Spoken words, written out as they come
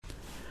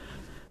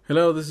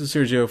Hello, this is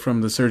Sergio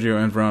from the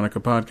Sergio and Veronica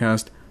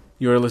podcast.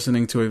 You are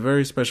listening to a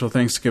very special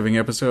Thanksgiving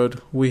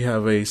episode. We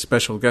have a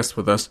special guest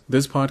with us.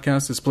 This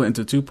podcast is split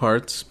into two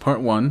parts.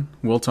 Part 1,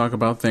 we'll talk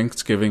about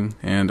Thanksgiving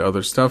and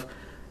other stuff.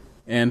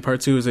 And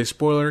Part 2 is a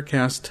spoiler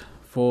cast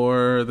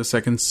for the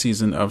second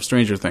season of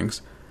Stranger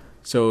Things.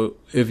 So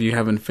if you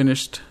haven't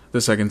finished the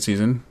second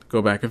season,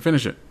 go back and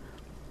finish it.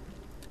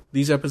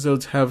 These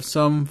episodes have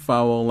some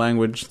foul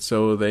language,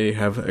 so they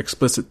have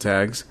explicit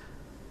tags.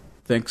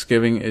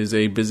 Thanksgiving is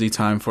a busy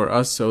time for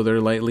us, so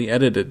they're lightly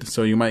edited,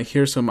 so you might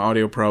hear some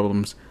audio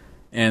problems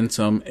and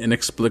some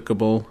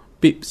inexplicable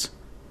beeps.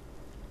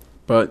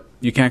 But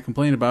you can't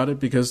complain about it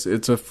because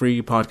it's a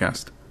free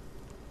podcast.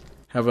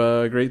 Have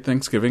a great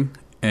Thanksgiving,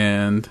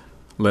 and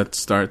let's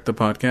start the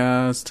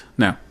podcast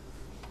now.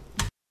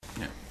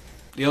 Yeah.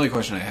 The only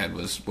question I had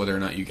was whether or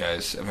not you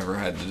guys have ever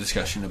had the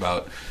discussion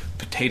about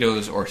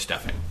potatoes or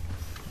stuffing.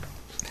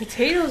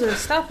 Potatoes or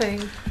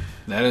stuffing?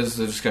 That is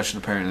the discussion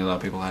apparently a lot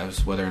of people have,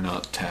 is whether or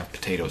not to have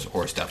potatoes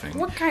or stuffing.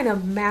 What kind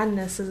of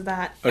madness is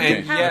that? Okay,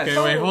 And yes,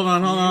 okay, wait, hold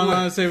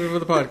on, save it for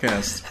the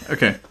podcast.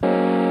 Okay.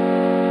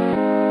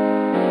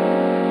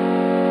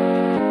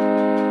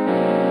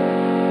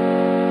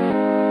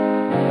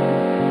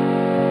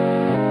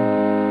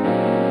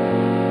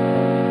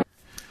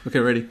 Okay,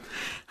 ready?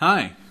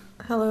 Hi.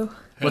 Hello.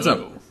 What's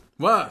up?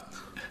 What?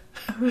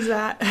 Who's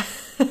that?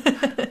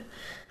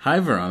 Hi,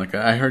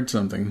 Veronica. I heard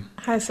something.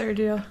 Hi,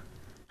 Sergio.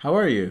 How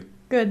are you?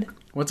 Good.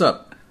 What's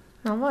up?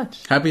 Not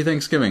much. Happy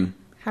Thanksgiving.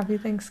 Happy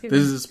Thanksgiving.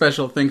 This is a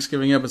special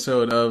Thanksgiving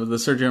episode of the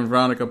Sergio and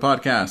Veronica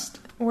podcast.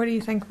 What are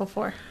you thankful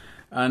for?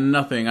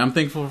 Nothing. I'm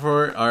thankful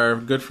for our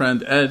good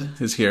friend Ed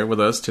is here with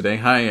us today.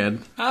 Hi, Ed.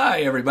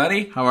 Hi,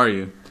 everybody. How are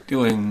you?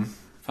 Doing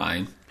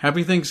fine.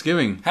 Happy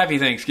Thanksgiving. Happy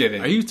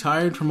Thanksgiving. Are you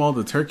tired from all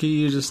the turkey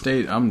you just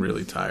ate? I'm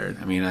really tired.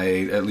 I mean, I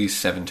ate at least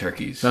 7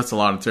 turkeys. That's a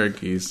lot of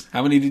turkeys.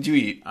 How many did you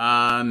eat?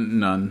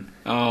 None.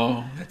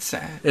 Oh, that's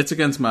sad. It's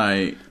against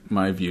my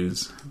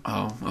views.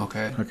 Oh,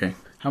 okay. Okay.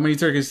 How many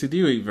turkeys did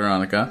you eat,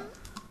 Veronica?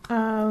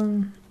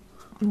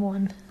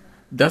 1.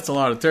 That's a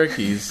lot of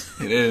turkeys.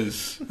 It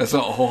is. That's a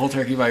whole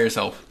turkey by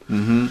yourself.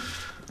 Mm-hmm.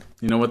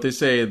 You know what they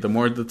say, the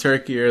more the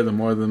turkeyer, the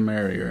more the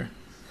merrier.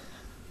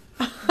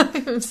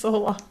 I'm so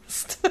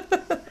lost.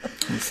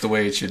 It's the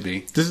way it should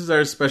be. This is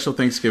our special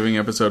Thanksgiving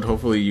episode.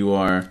 Hopefully you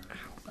are.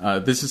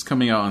 This is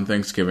coming out on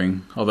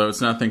Thanksgiving, although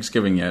it's not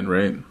Thanksgiving yet,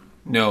 right?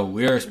 No,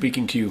 we are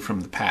speaking to you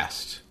from the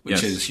past,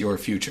 which Yes. is your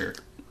future.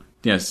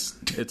 Yes,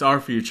 it's our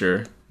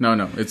future.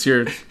 No, it's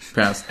your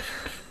past.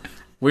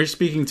 We're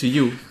speaking to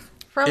you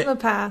From the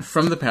past.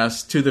 from the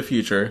past to the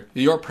future.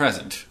 Your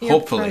present. Your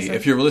Hopefully, present.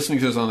 if you're listening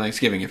to this on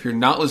Thanksgiving. If you're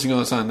not listening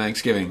to us on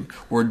Thanksgiving,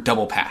 we're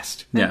double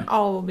past. Yeah.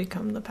 All will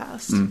become the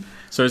past.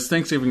 So it's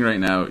Thanksgiving right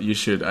now. You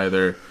should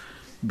either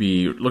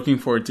be looking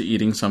forward to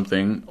eating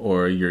something,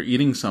 or you're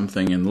eating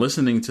something and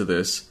listening to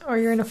this, Or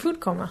you're in a food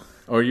coma.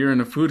 or you're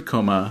in a food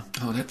coma,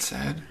 Oh, that's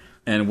sad.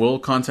 and we'll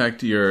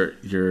contact your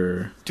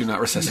Do not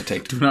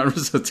resuscitate. do not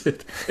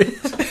resuscitate.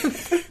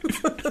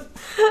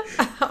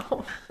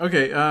 Ow.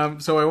 Okay,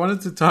 so I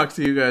wanted to talk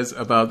to you guys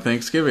about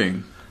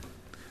Thanksgiving.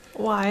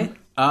 Why?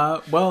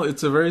 Well,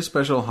 it's a very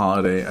special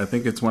holiday. I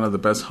think it's one of the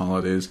best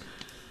holidays.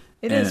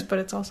 It And- is, but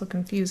it's also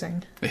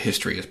confusing. The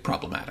history is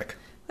problematic.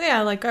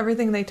 Yeah, like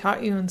everything they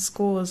taught you in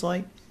school is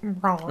like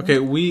wrong. Okay,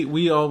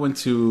 we all went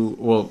to,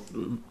 well,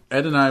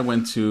 Ed and I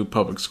went to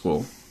public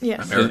school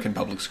Yes. American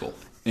public school.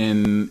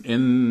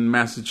 in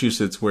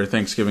Massachusetts where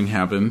Thanksgiving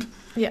happened,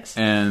 Yes.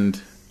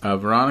 and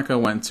Veronica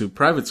went to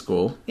private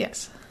school,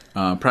 Yes.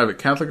 private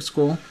Catholic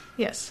school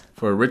Yes.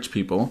 for rich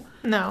people,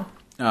 No.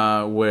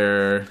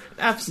 where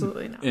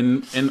Absolutely not.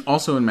 in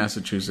also in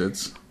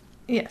Massachusetts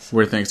Yes.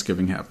 where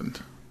Thanksgiving happened.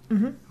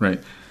 Mm-hmm.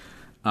 Right.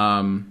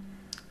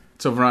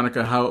 So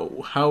Veronica,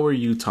 how were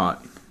you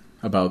taught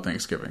about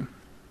Thanksgiving?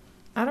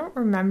 I don't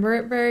remember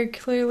it very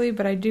clearly,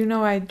 but I do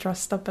know I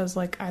dressed up as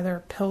like either a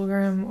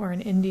pilgrim or an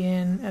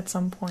Indian at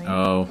some point.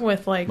 Oh,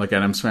 with like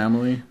Adam's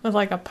Family? with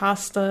like a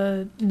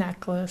pasta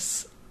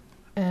necklace,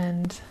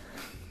 and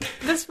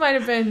this might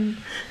have been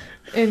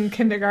in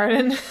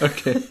kindergarten.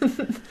 Okay.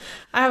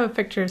 I have a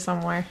picture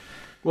somewhere.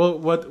 Well,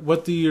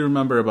 what do you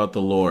remember about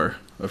the lore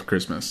of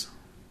Christmas?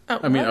 Oh,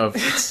 I mean, what?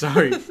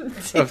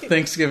 of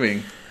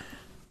Thanksgiving.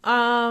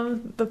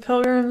 The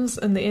pilgrims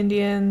and the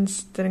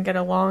Indians didn't get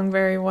along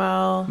very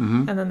well,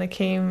 Mhm. and then they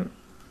came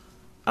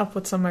up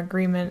with some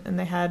agreement, and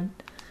they had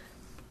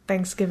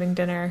Thanksgiving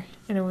dinner,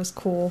 and it was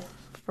cool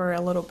for a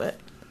little bit.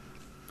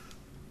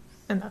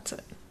 And that's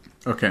it.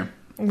 Okay.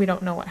 We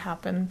don't know what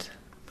happened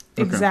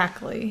Okay.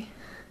 exactly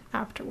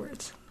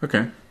afterwards,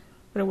 Okay.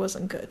 but it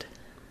wasn't good.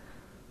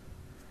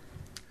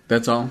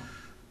 That's all?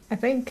 I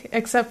think,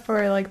 except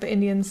for like the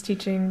Indians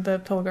teaching the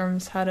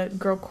pilgrims how to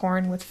grow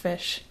corn with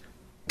fish.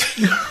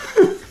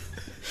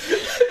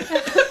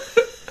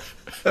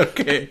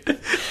 Okay.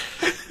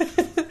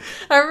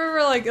 I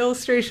remember like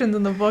illustrations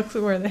in the books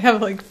where they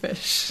have like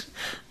fish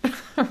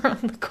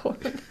around the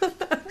corn.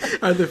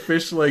 Are the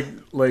fish like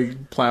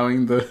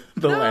plowing the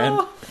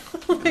land?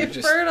 No, they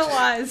Just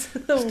fertilize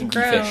the stinky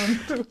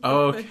ground.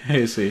 Oh, okay,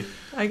 I see.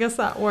 I guess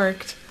that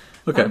worked.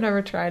 Okay. I've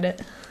never tried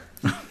it.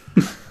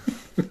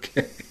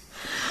 Okay.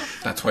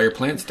 That's why your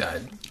plants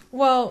died.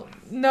 Well,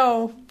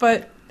 no,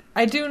 but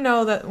I do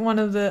know that one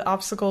of the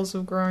obstacles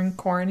of growing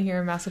corn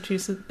here in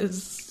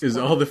Massachusetts Is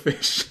all the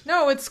fish?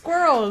 No, it's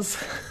squirrels.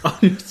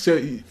 So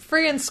you-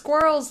 Freaking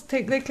squirrels,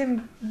 they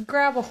can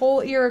grab a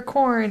whole ear of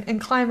corn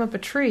and climb up a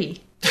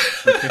tree.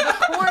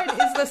 Corn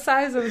is the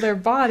size of their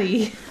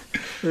body.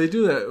 they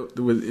do that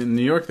in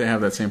New York. They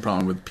have that same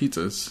problem with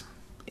pizzas.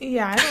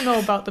 Yeah, I don't know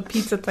about the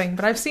pizza thing,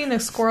 but I've seen a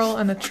squirrel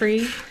in a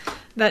tree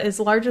that is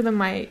larger than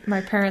my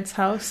parents'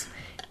 house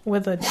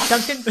with a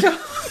Dunkin'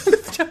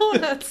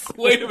 Donuts.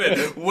 Wait a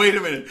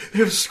minute.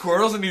 You have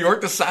squirrels in New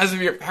York the size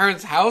of your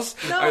parents' house?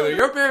 No. Either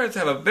your parents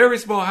have a very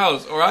small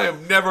house, or I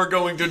am never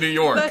going to New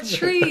York.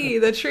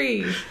 The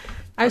tree.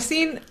 I've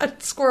seen a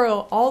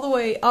squirrel all the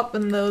way up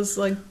in those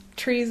like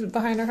trees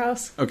behind our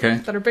house Okay.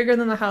 that are bigger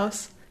than the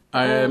house.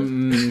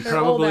 I'm They're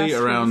old probably ass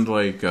around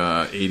like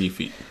 80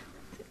 feet.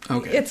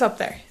 Okay. It's up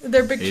there.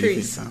 They're big 80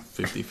 trees. feet,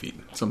 50 feet,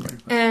 something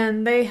like that.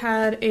 And they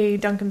had a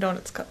Dunkin'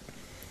 Donuts cup.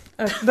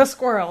 The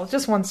squirrel,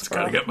 just one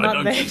squirrel. Gotta get my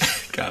not they.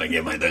 donkeys. Gotta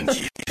get my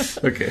donkeys.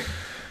 Okay.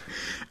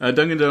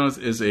 Dunkin' Donuts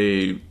is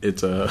a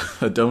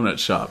donut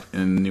shop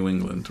in New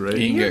England, right?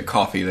 You can get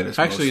coffee that is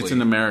Actually, it's mostly-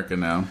 in America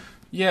now.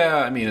 Yeah,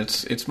 I mean,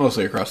 it's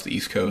mostly across the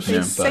East Coast. They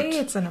Yeah. say But,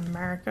 it's in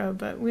America,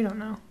 but we don't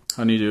know.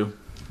 Honeydew.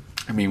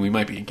 I mean, we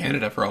might be in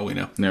Canada for all we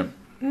know. Yep.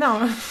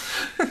 No.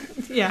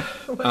 Yeah.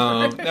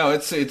 whatever. No,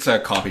 it's a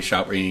coffee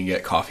shop where you can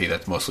get coffee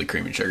that's mostly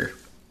cream and sugar.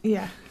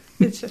 Yeah.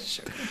 It's just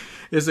sugar.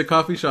 It's a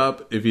coffee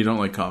shop if you don't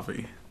like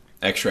coffee.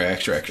 Extra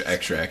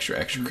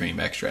cream,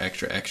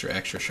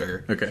 extra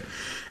sugar. Okay.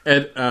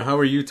 Ed, how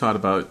were you taught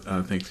about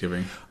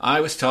Thanksgiving?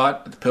 I was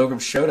taught that the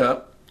Pilgrims showed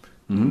up.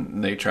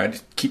 And they tried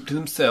to keep to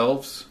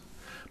themselves,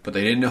 but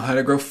they didn't know how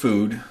to grow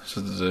food.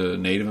 So the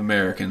Native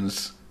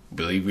Americans, I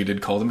believe we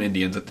did call them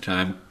Indians at the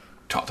time,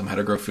 taught them how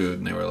to grow food.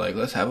 And they were like,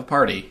 let's have a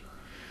party.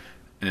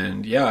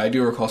 And yeah, I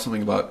do recall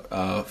something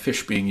about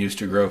fish being used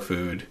to grow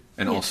food.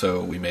 And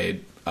also we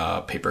made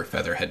paper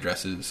feather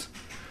headdresses.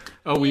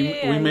 Oh, we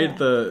made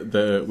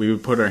the we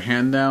would put our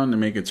hand down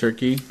and make a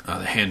turkey.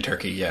 The hand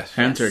turkey, yes.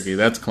 Hand turkey,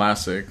 that's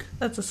classic.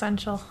 That's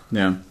essential.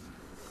 Yeah.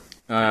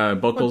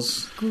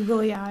 Buckles.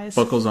 Googly eyes.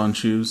 Buckles on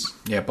shoes.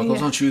 Yeah, buckles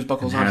Yeah. on shoes,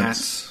 buckles And on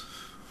hats. hats.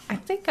 I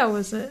think I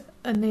was a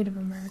Native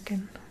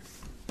American.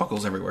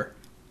 Buckles everywhere.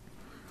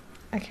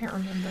 I can't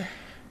remember.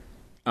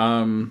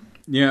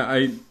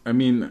 Yeah, I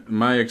mean,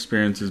 my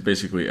experience is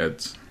basically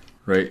Ed's,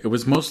 right? It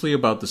was mostly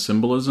about the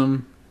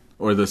symbolism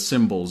or the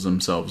symbols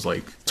themselves,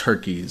 like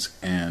turkeys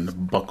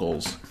and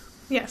buckles.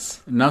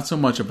 Yes. Not so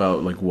much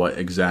about like what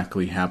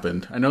exactly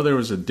happened. I know there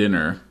was a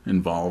dinner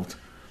involved,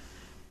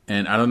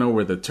 and I don't know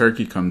where the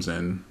turkey comes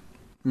in.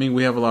 I mean,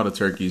 we have a lot of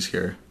turkeys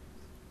here.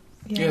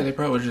 Yeah, they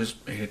probably just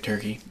ate a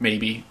turkey.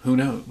 Maybe. Who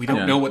knows? We don't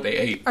Yeah. know what they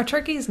ate. Are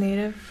turkeys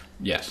native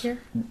Yes. here?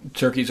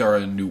 Turkeys are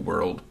a New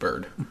World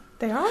bird.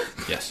 They are?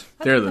 Yes.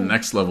 They're the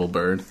next level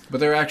bird. But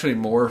they're actually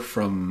more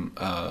from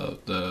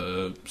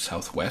the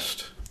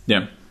southwest.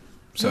 Yeah.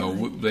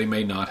 So they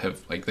may not have,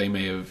 they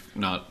may have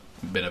not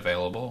been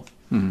available.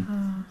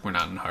 We're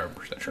not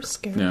 100% sure.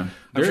 Scary. Yeah.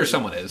 I'm sure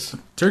someone is.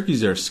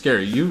 Turkeys are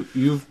scary.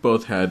 You've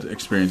both had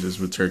experiences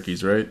with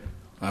turkeys, right?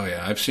 Oh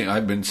yeah,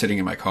 I've been sitting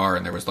in my car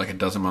and there was like a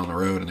dozen on the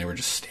road and they were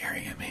just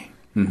staring at me.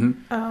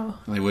 Oh.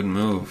 And they wouldn't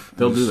move.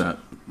 They'll do that.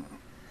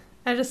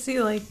 I just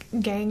see like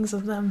gangs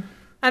of them.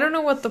 I don't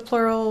know what the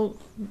plural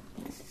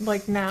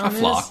like noun A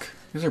flock.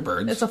 These are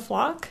birds. is. It's a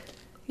flock?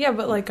 Yeah,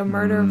 but like a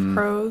murder of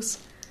crows.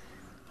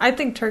 I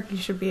think turkey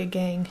should be a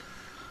gang.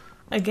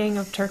 A gang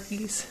of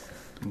turkeys.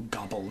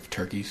 gobble of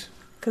turkeys.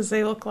 Because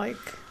they look like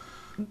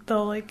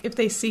they'll like if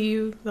they see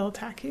you, they'll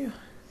attack you.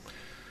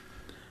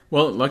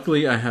 Well,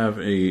 luckily I have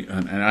an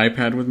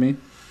iPad with me,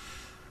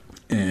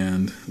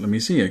 and let me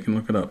see. I can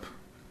look it up.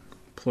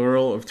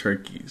 Plural of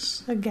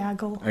turkeys. A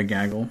gaggle. A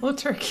gaggle. Oh,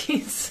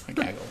 turkeys. A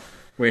gaggle.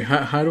 Wait,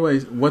 how do I?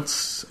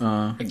 What's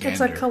A It's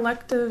gander. a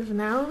collective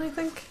noun, I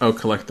think. Oh,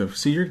 collective.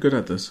 See, you're good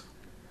at this.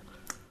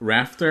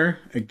 Rafter,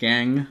 a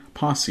gang,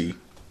 posse.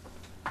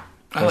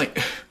 I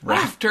like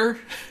rafter.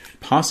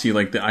 Posse,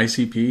 like the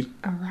ICP.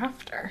 A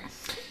rafter.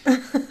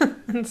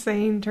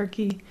 Insane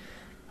turkey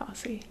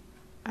posse.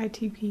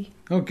 ITP.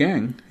 Oh,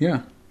 gang.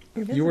 Yeah,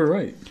 you were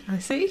right. I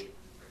see.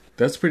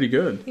 That's pretty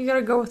good. You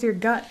gotta go with your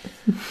gut.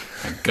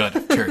 A gut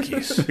of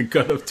turkeys. The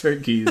gut of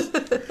turkeys.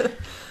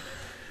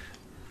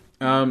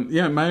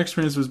 Yeah, my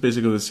experience was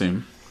basically the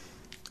same.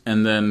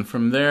 And then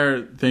from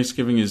there,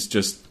 Thanksgiving is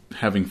just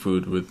having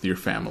food with your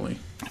family.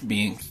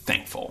 Being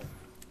thankful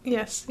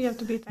Yes, you have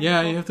to be thankful.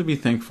 Yeah, you have to be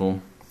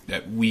thankful.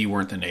 that we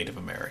weren't the Native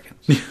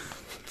Americans.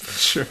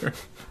 Sure.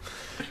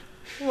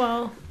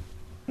 Well,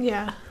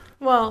 yeah.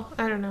 Well,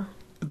 I don't know.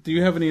 Do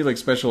you have any like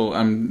special?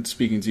 I'm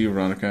speaking to you,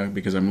 Veronica,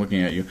 because I'm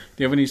looking at you. Do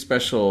you have any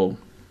special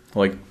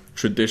like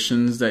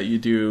traditions that you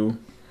do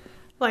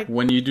Like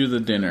when you do the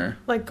dinner?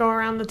 like go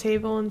around the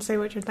table and say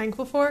what you're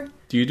thankful for?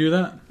 Do you do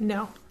that?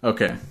 No.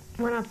 Okay.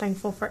 We're not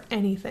thankful for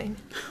anything.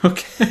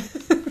 Okay.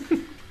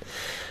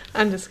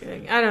 I'm just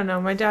kidding. I don't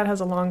know. My dad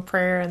has a long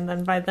prayer, and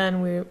then by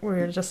then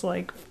we're just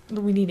like,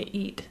 we need to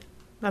eat.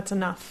 That's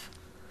enough.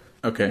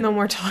 Okay. No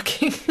more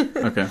talking.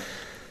 Okay.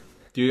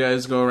 Do you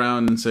guys go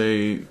around and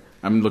say...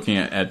 I'm looking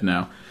at Ed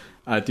now.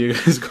 Do you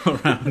guys go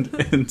around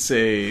and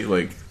say,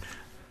 like,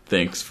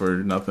 thanks for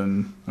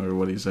nothing? Or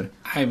what do you say?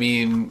 I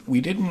mean,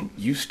 we didn't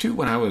used to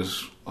when I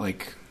was,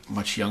 like,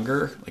 much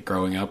younger, like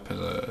growing up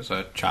as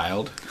a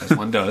child, as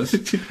one does.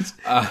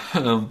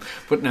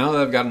 But now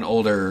that I've gotten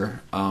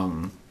older,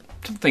 some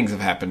things have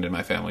happened in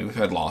my family. We've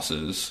had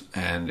losses,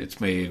 and it's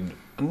made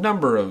a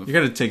number of... You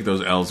gotta take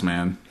those L's,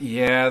 man.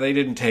 Yeah, they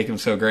didn't take them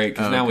so great,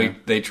 because now okay.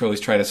 they always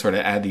try to sort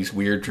of add these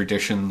weird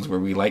traditions where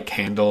we light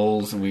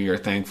candles, and we are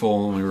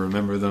thankful, and we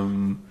remember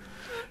them.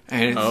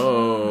 And it's,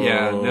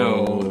 yeah,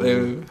 no,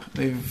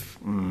 they've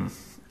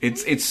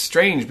it's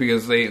strange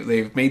because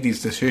they've made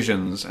these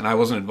decisions, and I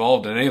wasn't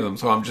involved in any of them,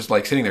 so I'm just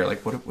like sitting there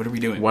like, what are we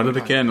doing? What are the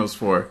candles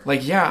for?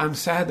 Like, yeah, I'm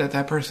sad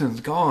that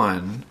person's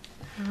gone.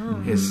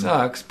 It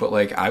sucks, but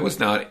like I was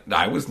not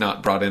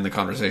brought in the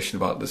conversation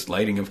about this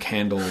lighting of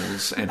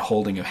candles and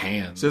holding of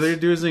hands. So they're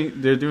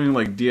doing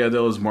like Dia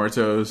de los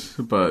Muertos,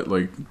 but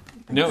like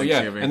no,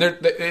 yeah, and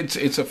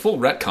it's a full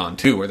retcon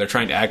too, where they're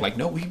trying to act like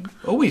no, we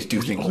always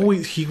do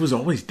things. He was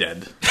always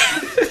dead.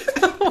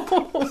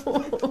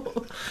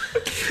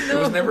 There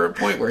was never a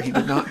point where he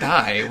did not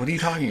die. What are you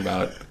talking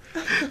about?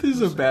 This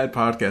is a bad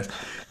podcast.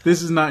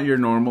 This is not your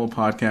normal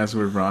podcast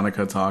where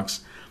Veronica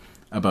talks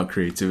about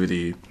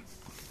creativity.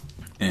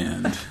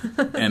 And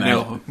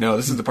no,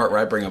 this is the part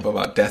where I bring up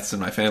about deaths in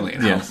my family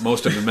and how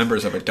most of the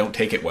members of it don't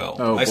take it well,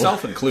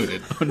 myself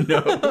included. Oh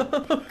no!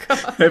 Oh, God.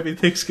 Happy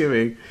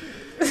Thanksgiving.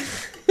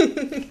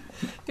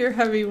 You're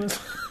heavy with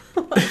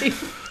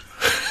life.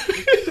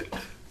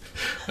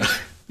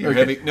 You're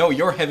heavy. No,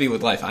 you're heavy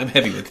with life. I'm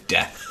heavy with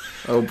death.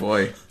 Oh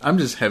boy, I'm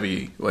just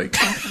heavy, like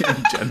in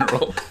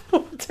general.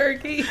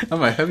 Turkey.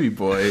 I'm a heavy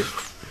boy.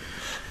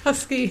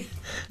 Husky.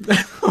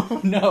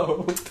 Oh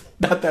no,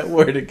 not that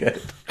word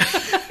again.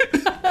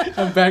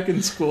 I'm back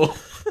in school.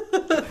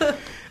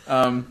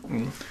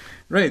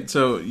 Right,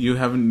 so you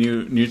have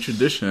new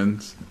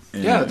traditions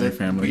in your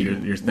family.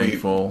 You're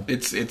thankful.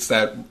 It's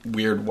that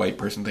weird white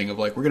person thing of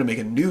like, we're going to make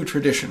a new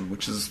tradition,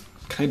 which is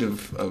kind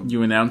of...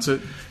 You announce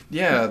it?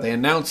 Yeah, they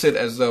announce it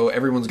as though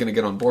everyone's going to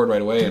get on board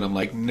right away, and I'm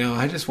like, no,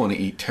 I just want to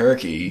eat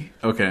turkey.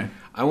 Okay.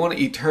 I want to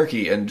eat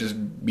turkey and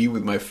just be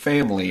with my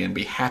family and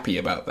be happy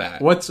about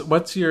that.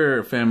 What's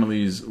your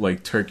family's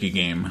like turkey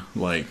game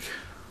like?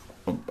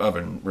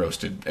 Oven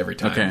roasted every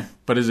time. Okay,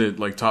 but is it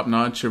like top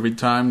notch every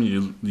time?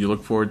 You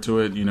look forward to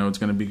it. You know it's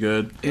going to be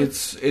good.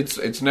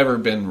 It's never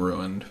been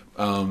ruined.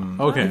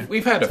 Okay,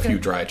 we've had a few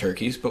dry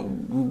turkeys, but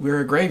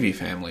we're a gravy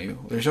family.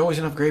 There's always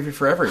enough gravy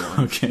for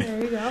everyone. Okay,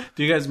 there you go.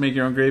 Do you guys make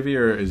your own gravy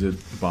or is it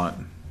bought?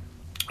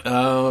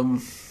 Do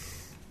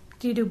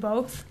you do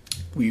both?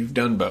 We've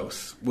done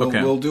both.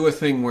 We'll do a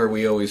thing where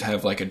we always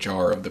have like a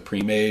jar of the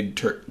pre-made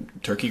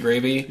turkey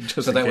gravy.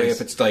 Just so that way case.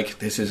 if it's like,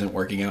 this isn't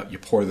working out, you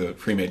pour the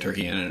pre-made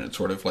turkey in and it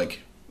sort of like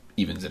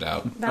evens it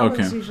out. That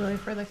one's usually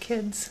for the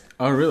kids.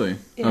 Oh, really?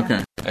 Yeah.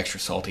 Okay. Extra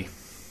salty.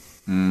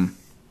 No,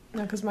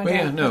 because my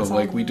dad puts all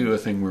like we the- do a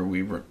thing where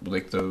we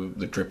like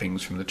the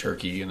drippings from the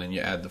turkey and then you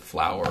add the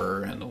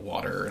flour and the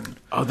water and...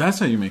 Oh, that's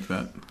how you make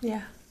that.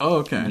 Yeah. Oh,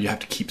 okay. You have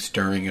to keep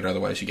stirring it,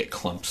 otherwise you get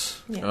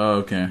clumps. Yeah. Oh,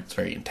 okay. It's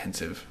very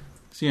intensive.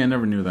 See, I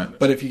never knew that.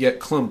 But if you get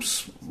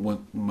clumps, what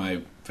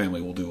my family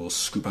will do will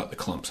scoop out the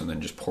clumps and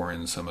then just pour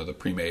in some of the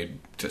pre-made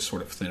to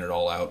sort of thin it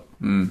all out.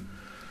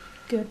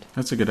 Good.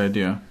 That's a good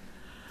idea.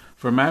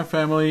 For my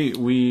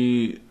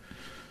family,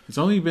 it's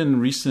only been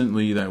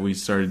recently that we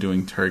started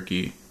doing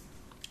turkey.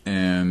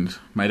 And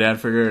my dad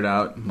figured it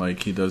out,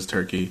 like he does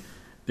turkey.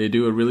 They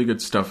do a really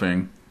good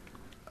stuffing.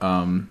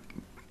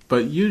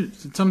 But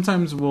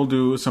sometimes we'll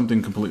do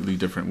something completely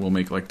different. We'll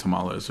make like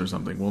tamales or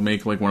something. We'll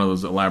make like one of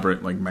those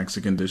elaborate like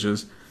Mexican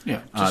dishes.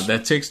 Yeah.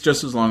 That takes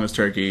just as long as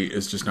turkey.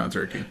 It's just not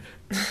turkey.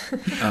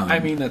 I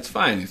mean, that's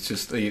fine. It's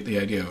just the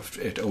idea of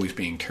it always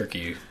being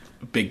turkey.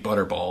 Big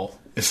butterball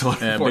is what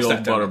Big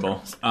old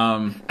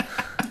butterball.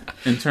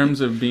 In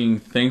terms of being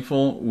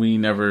thankful, we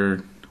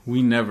never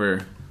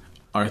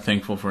are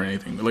thankful for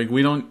anything. Like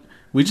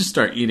we just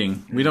start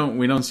eating. We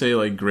don't say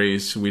like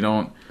grace. We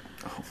don't.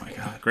 Oh my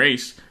God,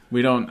 grace.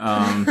 We don't.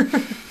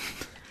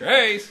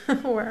 Grace,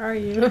 Where are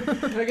you?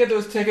 can I get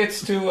those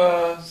tickets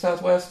to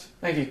Southwest?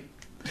 Thank you.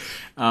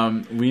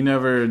 We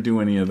never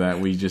do any of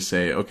that. We just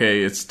say,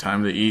 okay, it's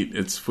time to eat.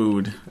 It's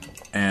food,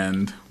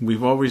 and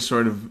we've always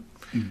sort of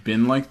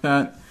been like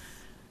that,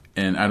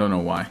 and I don't know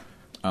why.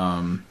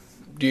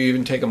 Do you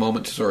even take a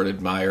moment to sort of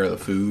admire the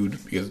food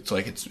because it's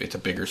like it's a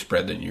bigger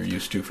spread than you're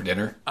used to for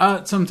dinner?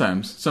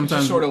 Sometimes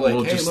sort of like,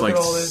 we'll hey, just look like at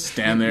all this.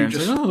 stand there and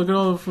say, oh, look at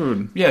all the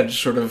food. Yeah, just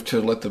sort of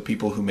to let the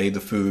people who made the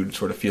food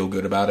sort of feel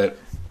good about it.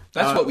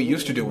 That's what we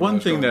used to do.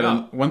 One thing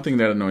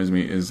that annoys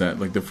me is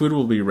that like the food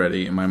will be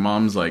ready, and my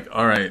mom's like,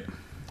 "All right,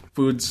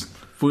 food's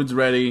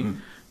ready,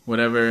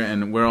 whatever,"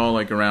 and we're all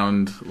like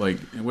around, like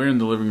we're in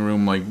the living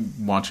room, like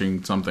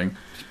watching something,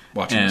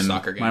 watching a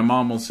soccer game. My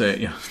mom will say,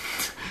 "Yeah,"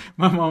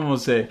 my mom will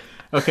say,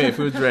 "Okay,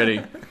 food's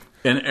ready,"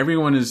 and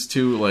everyone is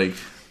too like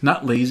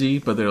not lazy,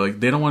 but they're like,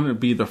 they don't want to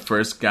be the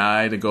first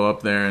guy to go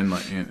up there and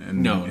like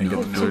and No, get the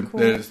no. food. Cool.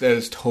 That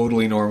is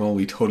totally normal.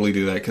 We totally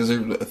do that because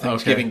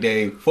Thanksgiving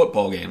Day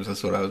football games.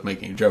 That's what I was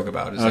making a joke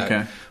about. Is Okay.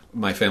 that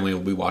my family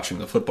will be watching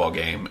the football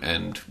game,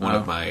 and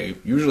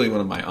usually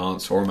one of my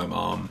aunts or my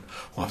mom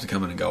will have to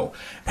come in and go,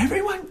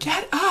 "Everyone,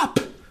 get up!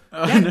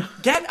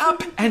 Get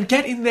up and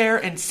get in there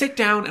and sit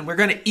down, and we're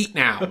going to eat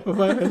now." I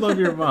love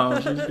your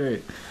mom. She's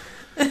great.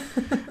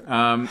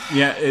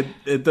 Yeah,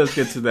 it does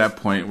get to that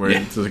point where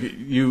it's like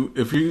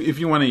if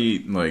you want to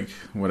eat, like,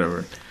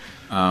 whatever,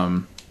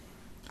 and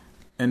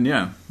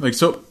yeah, like,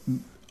 so.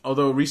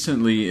 Although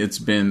recently it's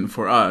been,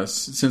 for us,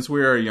 since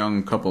we're a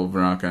young couple,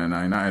 Veronica and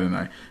I, not Ed and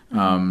I,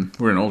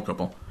 we're an old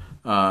couple.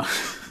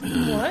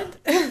 What?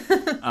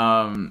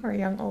 Or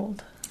young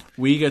old.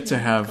 We get to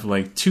have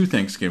like 2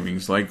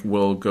 Thanksgivings. Like,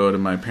 we'll go to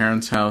my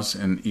parents' house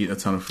and eat a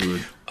ton of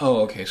food.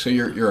 Oh, okay. So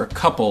you're a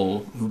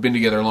couple who've been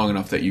together long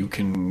enough that you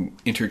can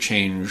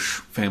interchange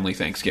family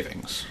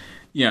Thanksgivings.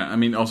 Yeah, I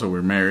mean, also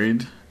we're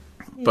married,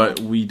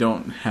 but we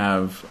don't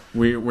have.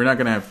 We're not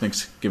going to have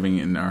Thanksgiving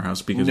in our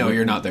house because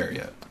You're not there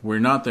yet. We're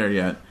not there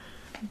yet.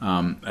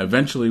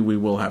 Eventually, we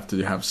will have to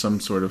have some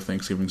sort of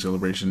Thanksgiving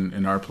celebration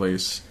in our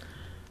place,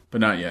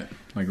 but not yet.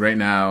 Like, right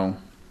now,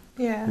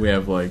 Yeah. we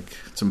have like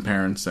some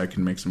parents that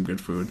can make some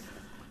good food.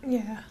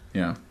 Yeah.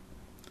 Yeah.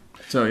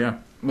 So yeah.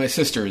 My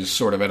sister is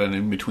sort of at an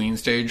in-between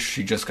stage.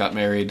 She just got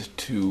married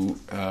to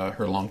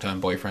her longtime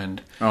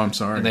boyfriend. Oh, I'm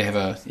sorry. And they have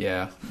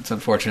it's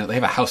unfortunate. They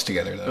have a house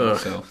together, though, Ugh.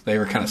 so they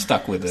were kind of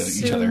stuck with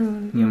each other.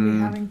 Soon you'll be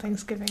having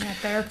Thanksgiving at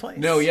their place.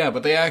 No, yeah,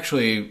 but they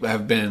actually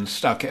have been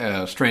stuck,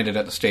 stranded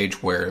at the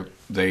stage where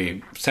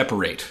they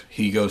separate.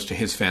 He goes to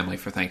his family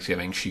for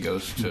Thanksgiving. She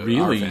goes to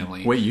Really? our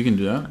family. Wait, you can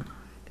do that?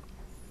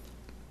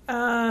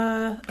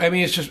 I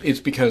mean, it's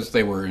because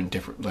they were in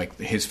different, like,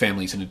 his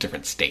family's in a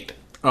different state.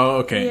 Oh,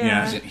 okay.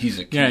 Yeah. Yeah. He's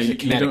a you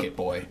Connecticut don't-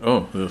 boy.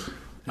 Oh.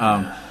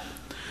 Ugh.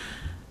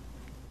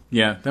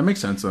 Yeah, that makes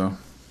sense though.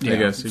 Yeah. I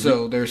guess. If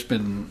So there's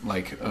been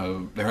like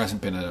there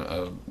hasn't been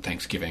a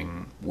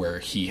Thanksgiving where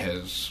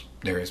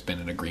there has been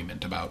an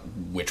agreement about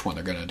which one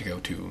they're going to go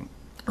to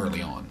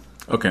early on,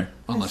 okay.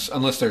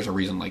 unless there's a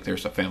reason, like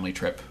there's a family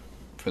trip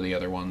for the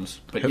other ones.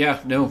 But yeah,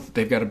 no,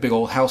 they've got a big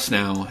old house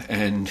now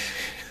and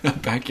a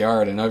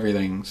backyard and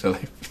everything. So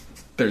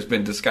there's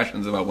been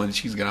discussions about when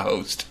she's going to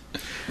host.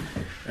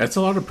 That's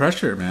a lot of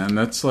pressure, man.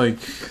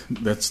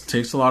 That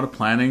takes a lot of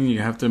planning. You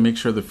have to make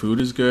sure the food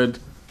is good.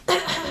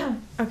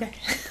 Okay.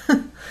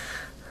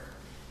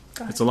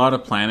 It's a lot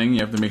of planning. You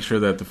have to make sure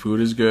that the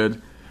food is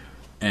good,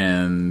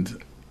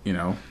 and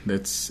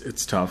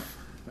it's tough.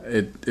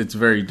 It's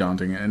very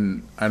daunting,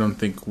 and I don't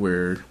think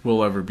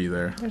we'll ever be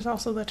there. There's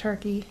also the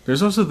turkey.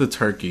 There's also the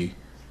turkey.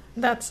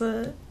 It's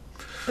a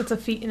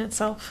feat in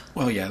itself.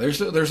 Well, yeah,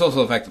 there's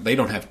also the fact that they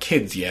don't have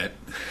kids yet.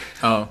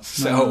 Oh,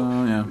 So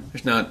yeah.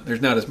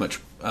 there's not as much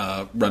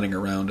running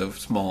around of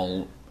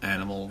small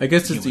animal. I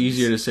guess it's humans.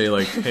 easier to say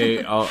like,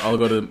 hey, I'll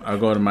go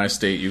to my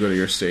state, you go to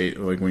your state,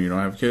 like when you don't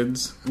have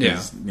kids.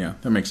 'Cause, yeah,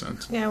 that makes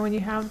sense. Yeah, when you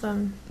have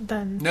them,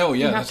 then No,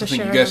 yeah, you that's the have to thing.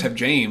 You share guys them. have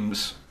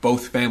James.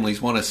 Both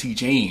families want to see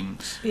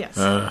James. Yes,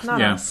 not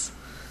yeah. us.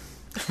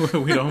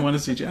 We don't want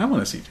to see. I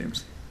want to see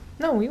James.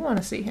 No, we want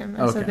to see him.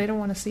 I Okay. said they don't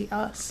want to see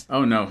us.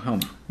 Oh no, hell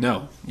no.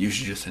 No, you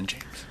should just send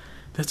James.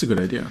 That's a good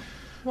idea.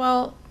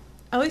 Well,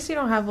 at least you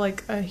don't have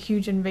like a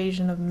huge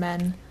invasion of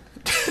men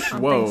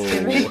on Whoa.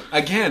 Thanksgiving.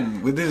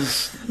 Again, with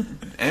his...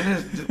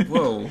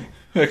 whoa.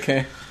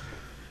 Okay.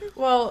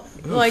 Well,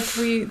 like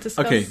we discussed,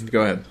 Okay,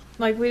 go ahead.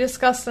 like we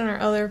discussed in our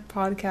other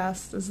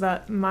podcast, is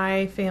that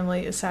my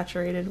family is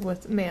saturated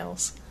with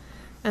males,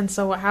 and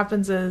so what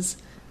happens is,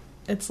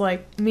 it's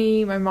like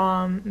me, my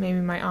mom, maybe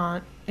my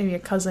aunt, maybe a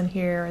cousin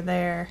here or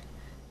there,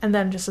 and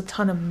then just a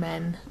ton of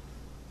men,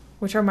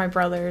 which are my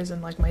brothers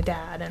and like my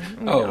dad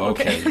and Oh,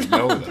 okay. You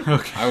know them.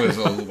 Okay. I was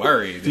a little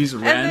worried. These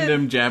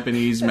random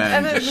Japanese men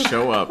and then just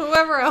show up.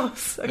 whoever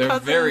else, a They're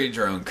cousin, very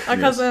drunk. a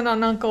cousin,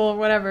 an uncle, or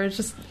whatever. It's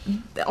just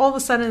all of a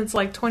sudden it's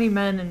like 20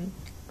 men and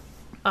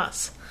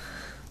us.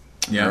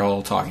 Yeah. They're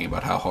all talking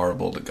about how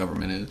horrible the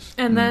government is.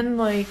 And then,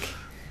 like,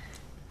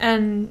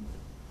 and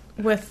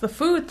with the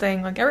food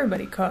thing, like,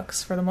 everybody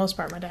cooks for the most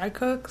part. My dad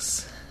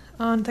cooks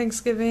on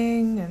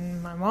Thanksgiving,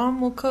 and my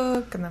mom will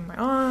cook, and then my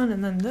aunt,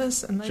 and then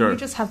this, and then Sure. you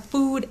just have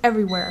food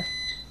everywhere.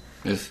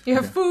 It's- You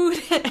have food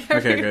everywhere.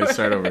 Okay, guys,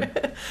 start over.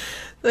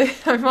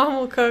 Like, my mom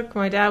will cook,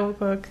 my dad will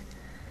cook,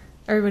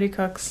 everybody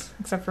cooks,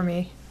 except for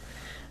me.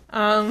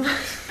 I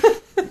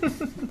think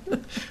the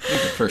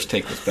first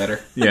take was better.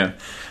 Yeah.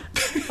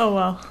 Oh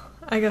well,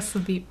 I guess the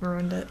beat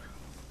ruined it.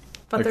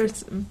 But Okay.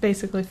 there's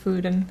basically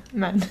food and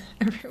men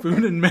everywhere.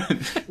 Food and men.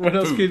 What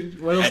else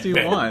do you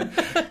men. want?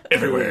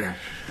 Everywhere.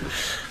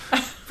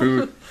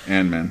 Food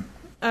and men.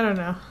 I don't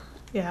know.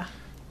 Yeah,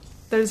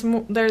 there's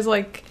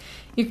like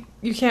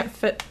you can't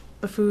fit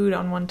the food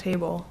on one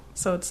table,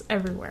 so it's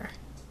everywhere.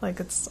 Like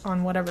it's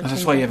on whatever. That's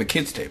table. why you have a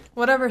kids table.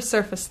 Whatever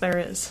surface there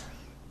is.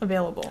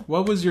 available.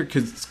 What was your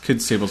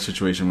kids table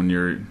situation when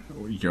you're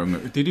younger?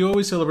 Did you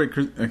always celebrate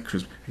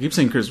Christmas? I keep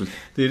saying Christmas.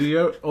 Did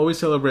you always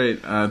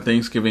celebrate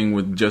Thanksgiving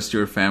with just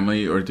your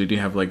family, or did you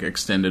have like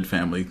extended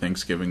family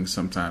Thanksgiving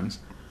sometimes?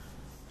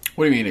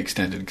 What do you mean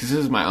extended? Because this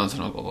is my aunts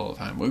and uncles all the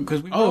time.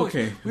 Because we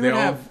okay. We would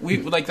have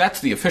like that's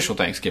the official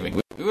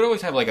Thanksgiving. We would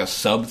always have like a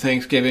sub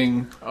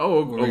Thanksgiving.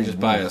 Oh, where we just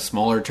buy a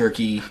smaller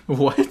turkey.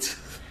 What?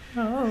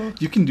 Oh,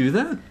 You can do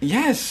that?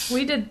 Yes,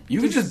 we did.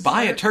 You can just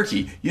buy a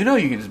turkey. You know,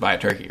 you can just buy a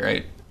turkey,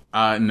 right?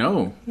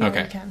 No. Yeah,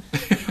 Okay. we can.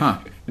 Huh?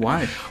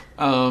 Why?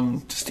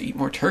 Just to eat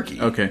more turkey.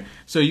 Okay,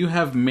 so you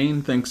have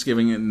main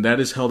Thanksgiving, and that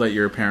is held at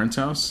your parents'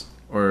 house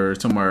or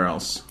somewhere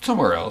else?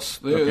 Somewhere else.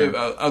 Okay.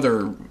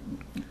 Other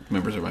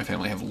members of my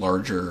family have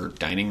larger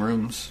dining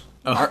rooms.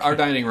 Oh. Our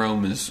dining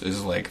room is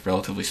like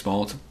relatively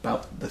small. It's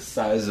about the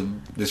size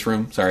of this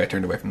room. Sorry, I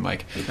turned away from the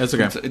mic. That's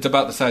okay. It's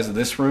about the size of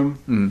this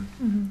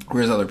room.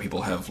 Whereas other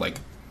people have like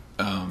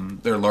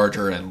they're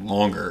larger and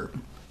longer.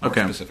 More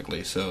Okay.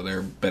 specifically, so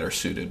they're better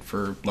suited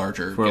for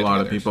larger For a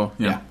lot of get-togethers. people?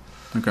 Yeah.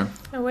 Okay.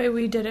 The way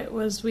we did it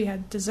was we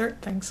had dessert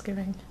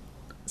Thanksgiving.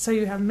 So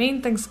you have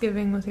main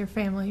Thanksgiving with your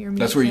family. Your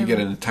That's where you get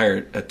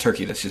a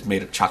turkey that's just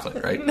made of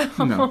chocolate, right?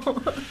 No.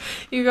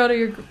 we go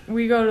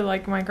to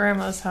like my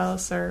grandma's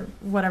house or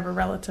whatever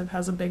relative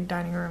has a big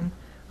dining room,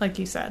 like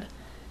you said.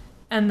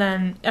 And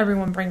then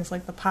everyone brings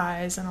like the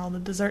pies and all the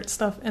dessert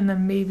stuff, and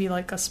then maybe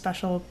like a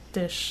special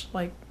dish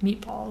like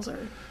meatballs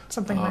or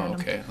something Oh, random.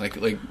 okay. Like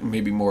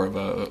maybe more of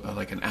a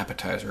like an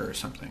appetizer or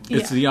something. Yeah.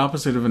 It's the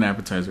opposite of an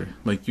appetizer.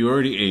 Like, you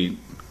already ate,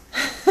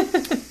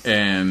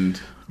 and...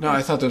 No,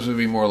 I thought this would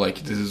be more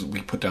like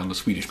we put down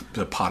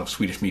the pot of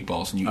Swedish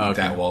meatballs and you eat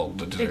Okay. that while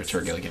the desserts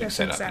are getting That's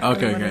set up. exactly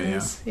Okay, what okay, it yeah.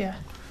 is. Yeah.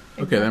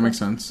 Okay, that makes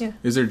sense. Yeah.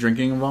 Is there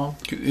drinking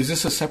involved? Is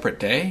this a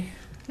separate day?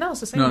 No, it's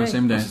the same No, day. the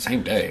same day. It's the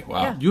same day.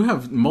 Wow. Yeah. You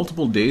have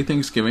multiple day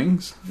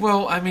Thanksgivings?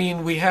 Well, I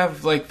mean, we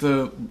have like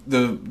the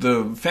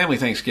family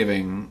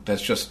Thanksgiving.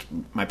 That's just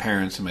my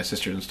parents and my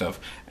sisters and stuff,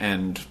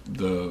 and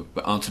the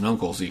aunts and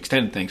uncles. The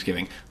extended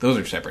Thanksgiving. Those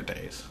are separate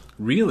days.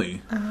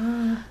 Really?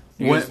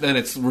 Because then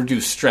it's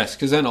reduced stress.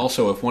 Because then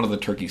also, if one of the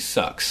turkeys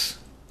sucks,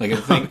 like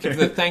if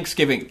the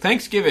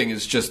Thanksgiving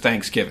is just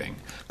Thanksgiving,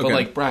 but Okay.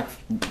 like Black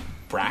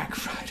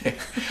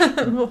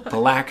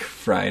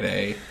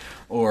Friday,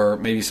 or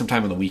maybe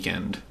sometime on the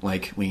weekend,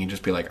 like we can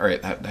just be like, all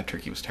right, that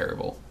turkey was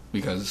terrible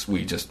because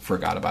we just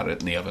forgot about it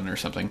in the oven or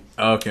something.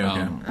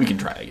 Okay. We can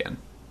try again.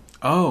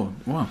 Oh,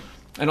 wow.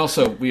 And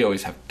also, we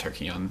always have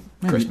turkey on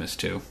Christmas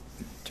too.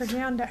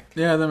 Turkey on deck.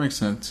 Yeah, that makes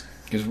sense.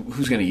 Because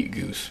who's going to eat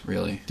goose,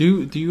 really?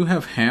 Do you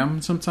have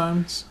ham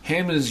sometimes?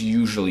 Ham is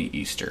usually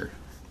Easter.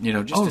 You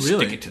know, just Oh, to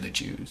really? stick it to the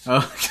Jews.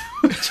 What?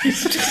 Because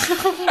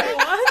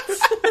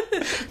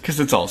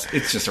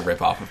it's just a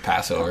ripoff of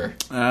Passover.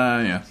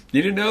 Yeah.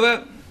 You didn't know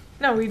that?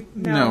 No,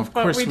 No, of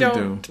but course we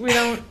don't. We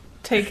don't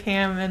take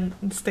ham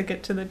and stick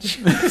it to the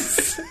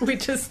Jews. We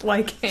just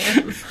like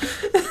ham.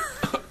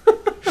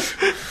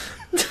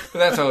 But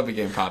that's how it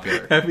became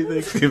popular. Happy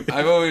Thanksgiving.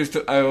 I've always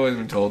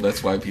been told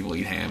that's why people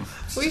eat ham.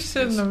 We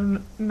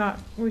shouldn't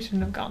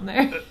have gone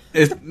there.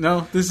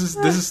 No, this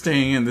is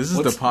staying in. This is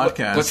the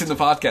podcast. What's in the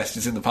podcast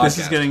is in the podcast. This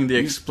is getting the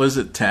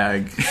explicit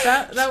tag.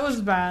 That was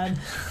bad.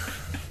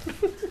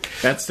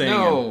 That's staying in.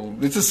 No,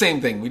 it's the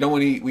same thing. We don't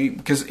want to eat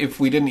because if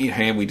we didn't eat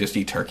ham, we just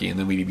eat turkey, and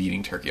then we'd be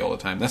eating turkey all the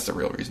time. That's the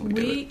real reason we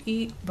do it. We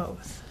eat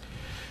both.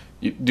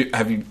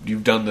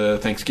 You've done the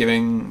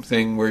Thanksgiving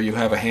thing where you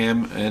have a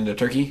ham and a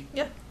turkey?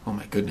 Yeah. Oh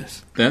my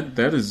goodness. That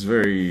is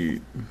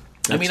very...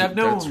 I mean, I've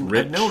that's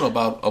rich. known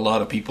about a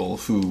lot of people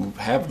who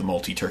have the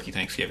multi-turkey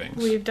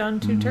Thanksgivings. We've done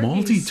 2 turkeys.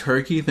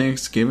 Multi-turkey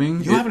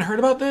Thanksgiving? You haven't heard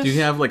about this? Do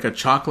you have like a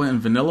chocolate and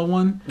vanilla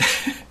one?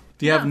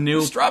 Do you have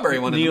the strawberry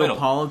one in the middle.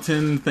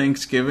 Neapolitan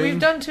Thanksgiving? We've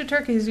done 2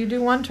 turkeys. You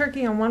do 1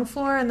 turkey on one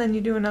floor, and then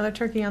you do another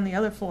turkey on the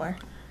other floor.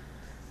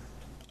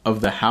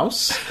 Of the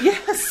house?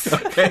 Yes.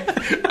 Okay.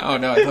 Oh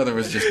no, I thought there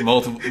was just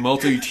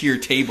multi-tier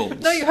tables.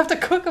 No, you have to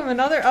cook them in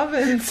other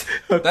ovens.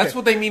 That's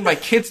what they mean by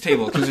kids'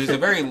 table, because there's a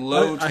very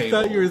low I table.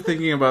 thought you were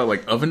thinking about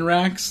like oven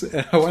racks.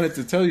 I wanted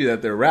to tell you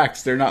that they're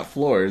racks, they're not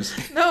floors.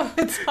 No,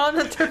 it's on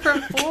a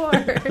different floor.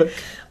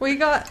 We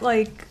got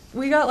like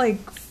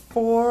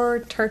 4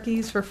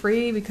 turkeys for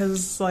free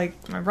because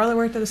like my brother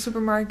worked at a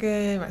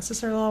supermarket, my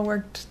sister-in-law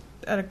worked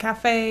at a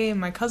cafe, and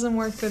my cousin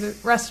worked at a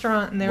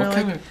restaurant, and they were What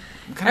like, kind of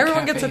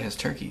everyone cafe gets a- has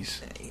turkeys?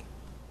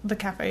 the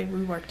cafe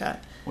we worked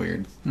at.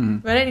 Weird.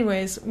 But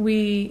anyways,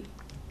 we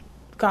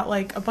got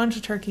like a bunch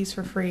of turkeys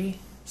for free.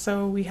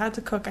 So we had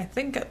to cook, I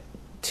think,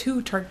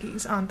 2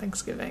 turkeys on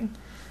Thanksgiving.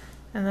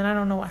 And then I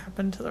don't know what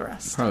happened to the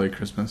rest. Probably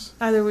Christmas.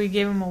 Either we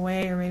gave them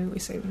away or maybe we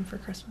saved them for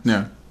Christmas.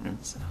 Yeah.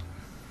 So.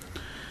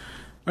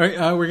 All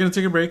right, we're going to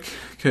take a break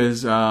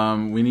because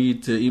we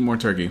need to eat more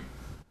turkey.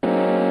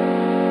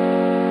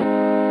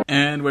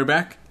 And we're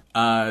back.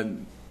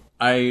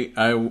 I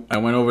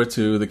went over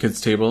to the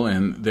kids' table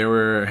and they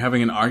were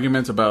having an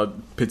argument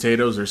about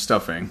potatoes or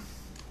stuffing.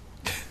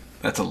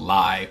 That's a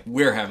lie.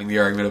 We're having the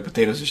argument of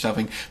potatoes or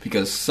stuffing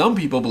because some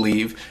people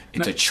believe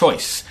it's a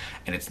choice,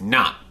 and it's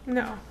not.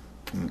 No.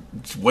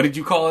 What did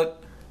you call it?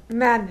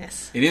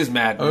 Madness. It is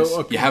madness. Oh,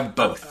 okay. You have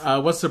both.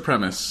 What's the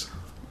premise?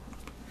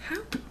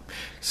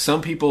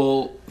 Some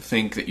people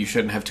think that you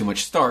shouldn't have too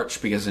much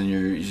starch because then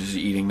you're just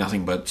eating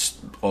nothing but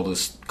all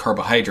this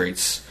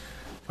carbohydrates.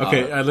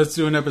 Okay, let's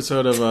do an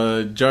episode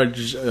of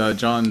Judge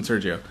John and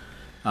Sergio.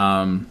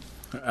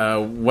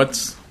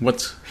 What's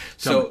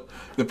So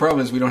the problem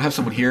is we don't have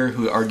someone here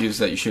who argues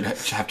that you should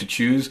have to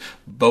choose.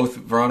 Both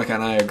Veronica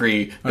and I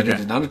agree that Okay. it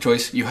is not a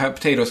choice. You have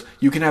potatoes.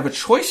 You can have a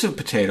choice of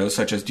potatoes,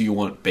 such as do you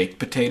want baked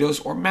potatoes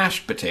or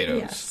mashed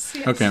potatoes? Yes.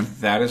 Okay.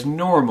 That is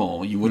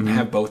normal. You wouldn't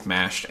have both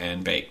mashed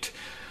and baked.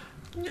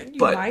 You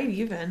But- might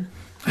even.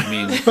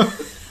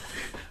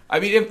 I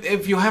mean,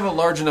 if you have a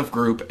large enough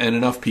group and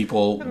enough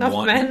people Enough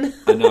want men.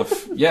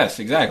 enough, yes,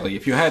 exactly.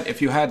 If you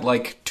had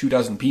like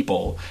 24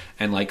 people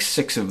and like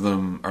 6 of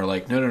them are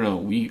like, no,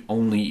 we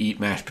only eat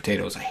mashed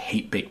potatoes. I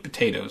hate baked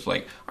potatoes.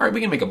 Like, all right,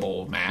 we can make a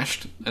bowl of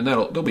mashed, and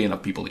there'll be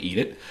enough people to eat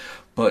it.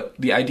 But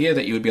the idea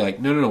that you would be like,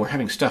 no, we're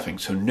having stuffing,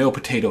 so no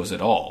potatoes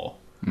at all.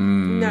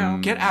 No.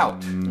 Get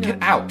out. Get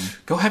out.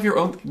 Go have your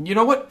own. You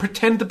know what?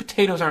 Pretend the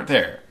potatoes aren't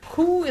there.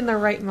 Who in their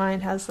right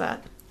mind has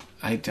that?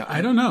 I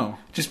don't know.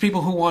 Just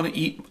people who want to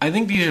eat. I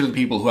think these are the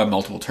people who have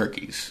multiple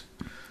turkeys.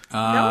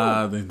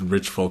 The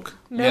rich folk.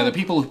 No. Yeah, the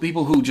people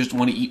who just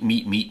want to eat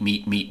meat.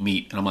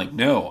 And I'm like,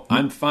 no,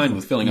 I'm fine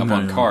with filling up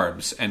on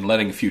carbs and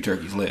letting a few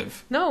turkeys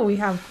live. No, we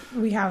have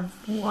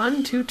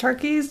 1, 2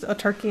 turkeys, a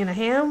turkey and a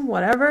ham,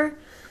 whatever,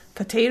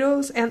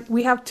 potatoes, and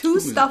we have 2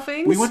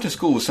 stuffings. We went to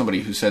school with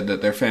somebody who said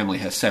that their family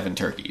has 7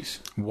 turkeys.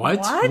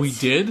 What? We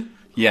did?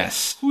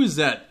 Yes. Who is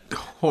that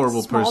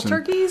horrible small person?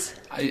 turkeys.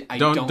 I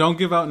Don't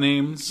give out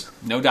names.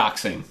 No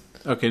doxing.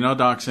 Okay, no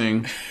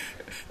doxing.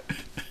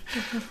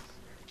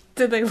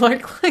 Did they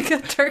look like a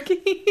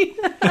turkey?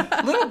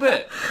 A little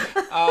bit.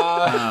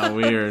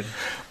 Weird.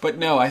 But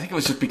no, I think it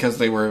was just because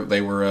they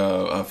were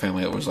a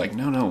family that was like,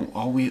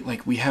 no,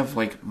 we have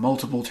like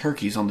multiple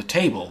turkeys on the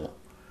table,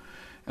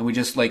 and we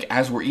just like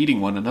as we're eating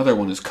one, another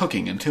one is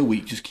cooking until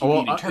we just keep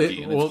eating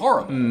turkey, and it's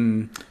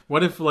horrible.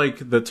 What if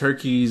like the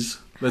turkeys?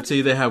 Let's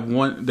say they have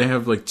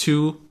like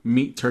 2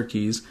 meat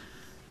turkeys,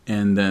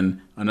 and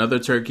then another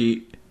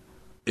turkey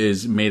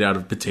is made out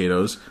of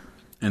potatoes,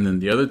 and then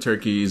the other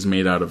turkey is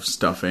made out of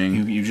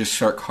stuffing. You just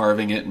start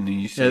carving it, and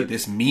you say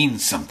this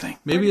means something.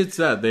 Maybe it's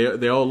that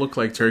they all look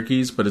like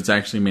turkeys, but it's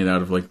actually made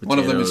out of like potatoes. One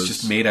of them is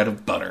just made out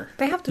of butter.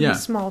 They have to be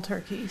small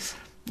turkeys.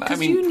 I Because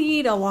mean, you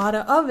need a lot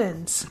of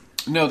ovens.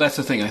 no, that's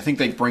the thing. I think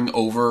they bring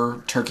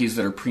over turkeys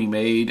that are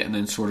pre-made and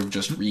then sort of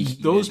just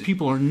reheated. Those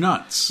people are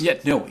nuts. Yeah,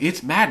 no,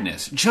 it's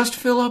madness. Just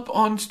fill up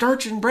on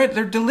starch and bread.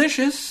 They're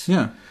delicious.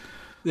 Yeah.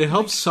 It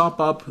helps sop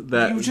up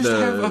that You just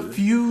have a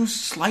few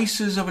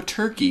slices of a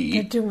turkey.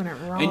 You're doing it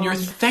wrong. And you're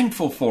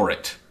thankful for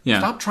it. Yeah.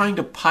 Stop trying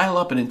to pile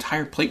up an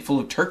entire plate full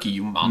of turkey,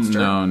 you monster.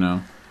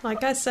 No.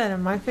 Like I said,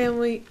 in my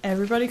family,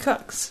 everybody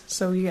cooks.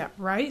 So you got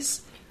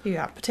rice, you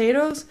got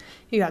potatoes,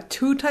 you got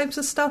 2 types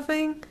of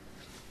stuffing.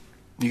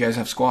 You guys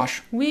have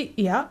squash?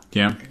 Yeah.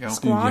 go. You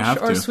Squash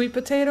have or to. sweet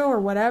potato or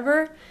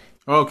whatever.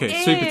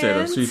 Okay, sweet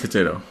And-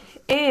 potato.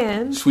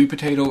 And Sweet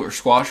potato or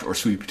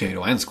sweet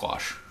potato and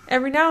squash.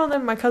 every now and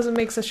then my cousin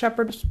makes a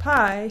shepherd's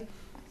pie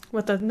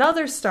with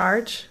another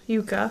starch,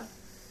 yuca,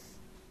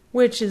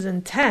 which is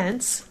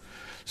intense.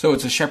 So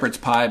it's a shepherd's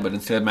pie, but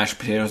instead of mashed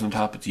potatoes on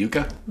top, it's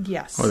yuca?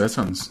 Yes. Oh, that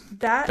sounds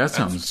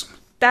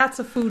That's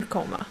a food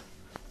coma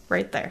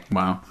right there.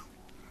 wow.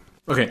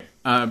 Okay,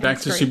 back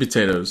That's to great. sweet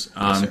potatoes.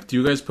 Yes, sir. Do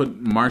you guys put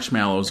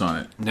marshmallows on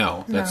it?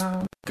 No, that's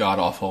No.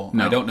 god-awful.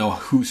 No. I don't know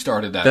who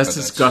started that. That's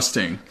but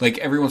disgusting. Like,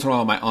 every once in a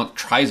while, my aunt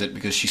tries it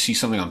because she sees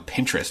something on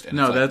Pinterest. And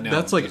No, it's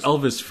that's like just-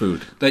 Elvis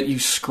food. that you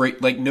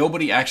scrape. Like,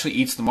 nobody actually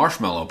eats the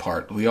marshmallow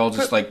part. We all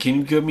just like, can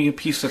you give me a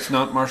piece that's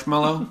not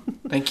marshmallow?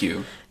 Thank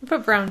you. I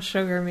put brown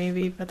sugar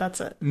maybe, but that's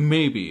it.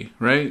 Maybe,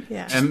 right?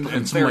 Yeah. And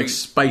some Very- like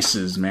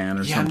spices, man,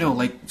 or Yeah, something. no,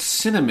 like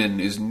cinnamon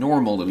is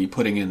normal to be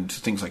putting into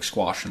things like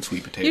squash and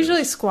sweet potatoes.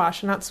 Usually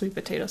squash, not sweet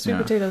potatoes. Sweet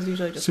Yeah. potatoes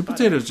usually just Sweet butter.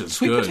 potatoes just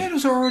sweet good.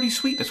 potatoes are already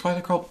sweet. That's why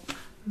they're called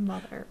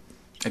Mother.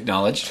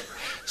 acknowledged.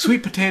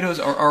 Sweet potatoes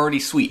are already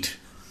sweet.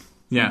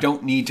 Yeah. You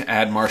don't need to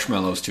add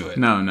marshmallows to it.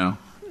 No. No.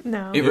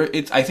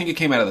 I think it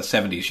came out of the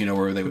 70s. You know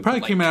where they would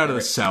Probably put, came like, out of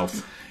the carrot-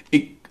 South.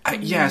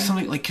 Yeah,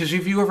 something like because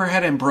have you ever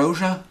had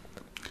ambrosia?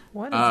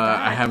 What is that?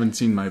 I haven't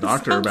seen my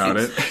doctor about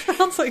it.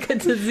 Sounds like a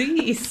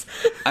disease.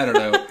 I don't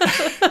know.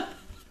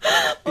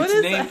 What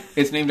is that?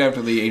 It's named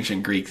after the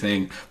ancient Greek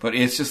thing, but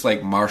it's just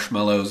like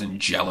marshmallows and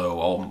Jello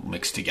all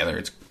mixed together.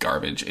 It's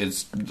garbage.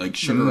 It's like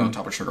sugar on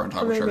top of sugar on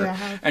top of Maybe sugar. I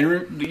have.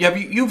 And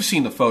you've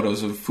seen the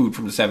photos of food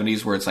from the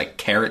 70s where it's like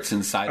carrots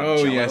inside of Oh,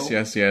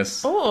 Jello.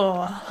 yes.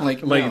 Oh,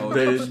 Like no.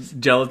 the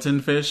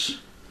gelatin fish.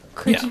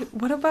 could Yeah. you?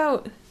 What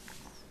about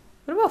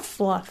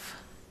fluff?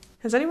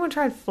 Has anyone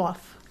tried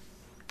fluff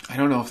I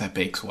don't know if that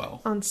bakes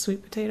well. on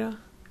sweet potato?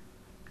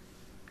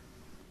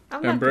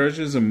 I'm not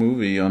Ambrosia's a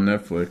movie on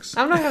Netflix.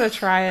 gonna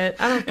try it.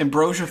 I don't.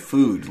 Ambrosia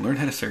food. Learn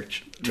how to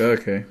search.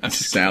 Okay. I'm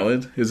just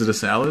Salad? Is it a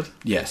salad?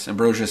 Yes,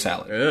 ambrosia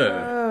salad. Ugh.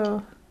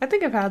 Oh, I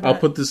think I've had that. I'll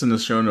put this in the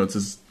show notes.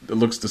 It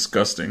looks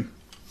disgusting.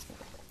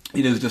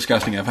 It is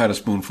disgusting. I've had a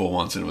spoonful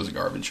once and it was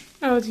garbage.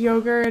 Oh, it's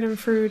yogurt and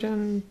fruit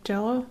and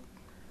Jello.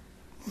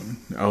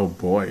 Oh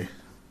boy,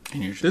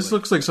 And usually, this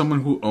looks like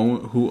someone who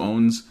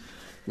owns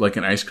like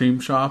an ice cream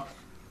shop.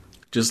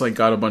 Just like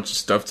got a bunch of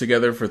stuff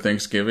together for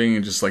Thanksgiving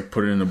and just like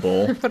put it in a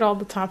bowl. Put all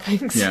the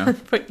toppings. Yeah.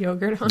 Put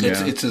yogurt on it.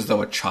 Yeah. it's as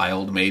though a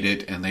child made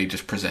it and they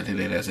just presented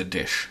it as a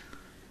dish.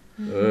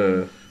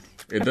 Ugh.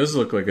 It does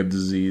look like a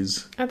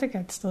disease. I think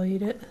I'd still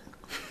eat it.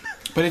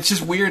 But it's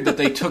just weird that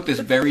they took this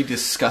very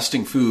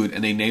disgusting food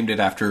and they named it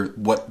after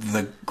what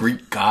the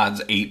Greek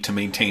gods ate to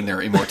maintain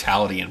their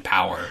immortality and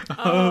power.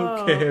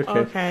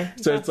 Okay.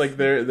 So it's like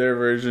their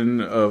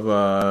version of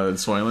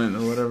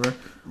Soylent or whatever.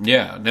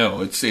 Yeah,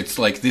 no, it's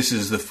like this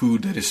is the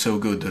food that is so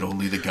good that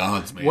only the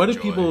gods may What do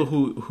enjoy. people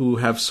who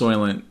have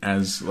Soylent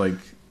as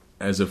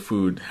a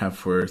food have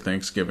for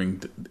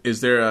Thanksgiving? Is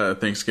there a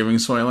Thanksgiving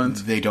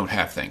Soylent? They don't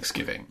have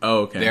Thanksgiving. Oh,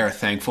 okay. They are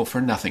thankful for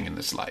nothing in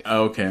this life.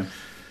 Oh, okay.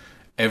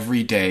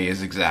 Every day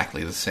is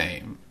exactly the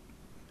same,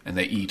 and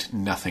they eat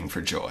nothing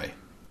for joy.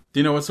 Do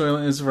you know what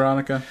Soylent is,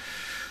 Veronica?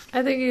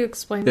 I think you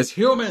explained It's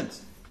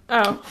humans.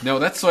 Oh. No,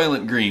 that's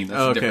Soylent Green.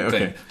 That's a different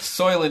thing.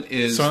 Soylent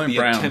is Soylent the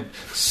Brown. attempt.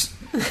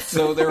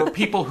 So there are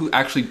people who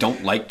actually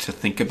don't like to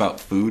think about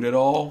food at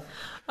all.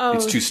 Oh.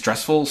 It's too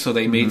stressful, so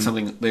they made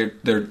something.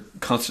 They're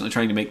constantly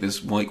trying to make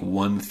this like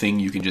one thing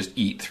you can just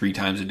eat 3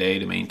 times a day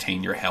to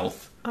maintain your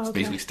health. It's Okay.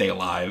 basically stay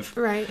alive.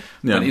 Right.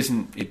 Yeah. But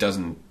it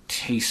doesn't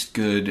taste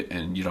good,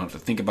 and you don't have to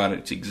think about it.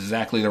 It's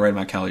exactly the right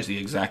amount of calories,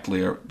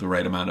 the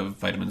right amount of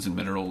vitamins and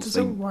minerals. Does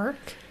it work?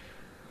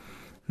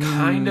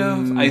 Kind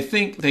of. I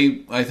think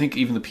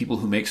even the people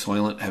who make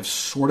Soylent have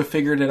sort of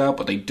figured it out,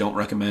 but they don't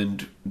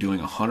recommend doing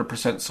 100%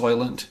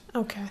 Soylent.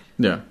 Okay.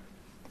 Yeah.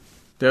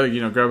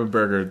 They'll, grab a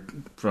burger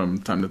from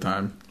time to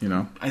time,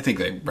 I think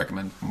they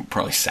recommend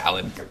probably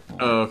salad.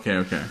 Oh, okay.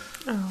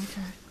 Oh,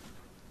 okay.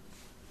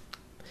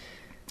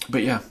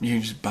 But yeah, you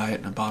can just buy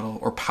it in a bottle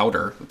or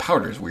powder. The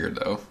powder is weird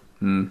though.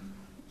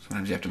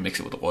 Sometimes you have to mix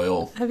it with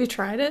oil. Have you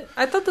tried it?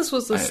 I thought this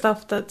was the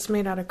stuff that's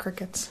made out of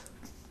crickets.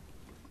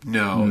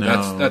 No,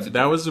 No, that's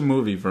that was a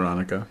movie,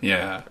 Veronica.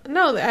 yeah.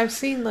 No, I've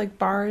seen like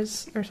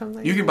bars or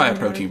something. You can buy a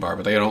protein bar,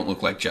 but they don't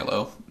look like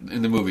Jell-O.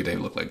 In the movie, they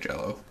look like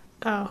Jell-O.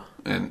 Oh.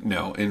 And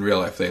no, in real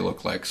life, they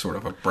look like sort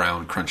of a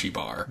brown, crunchy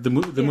bar. The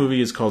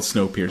movie is called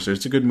Snowpiercer.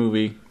 It's a good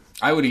movie.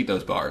 I would eat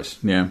those bars.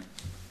 Yeah.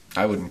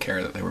 I wouldn't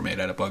care that they were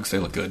made out of bugs. They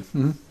look good.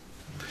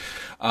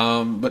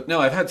 But no,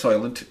 I've had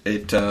Soylent.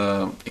 It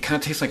kind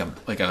of tastes like it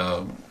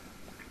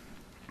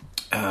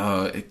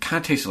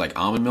kind of tastes like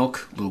almond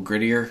milk, a little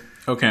grittier.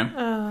 Okay.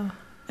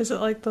 Is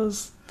it like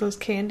those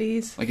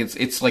candies? Like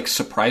it's like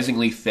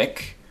surprisingly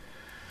thick.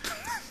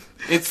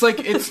 It's like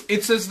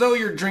it's as though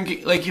you're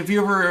drinking. Like, have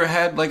you ever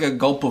had like a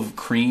gulp of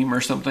cream or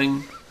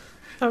something?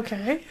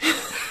 Okay.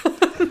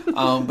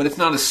 But it's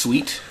not as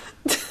sweet.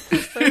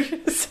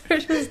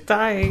 Serge is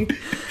dying.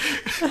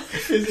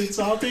 Is it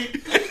salty?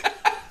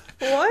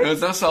 What? No,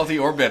 it's not salty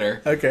or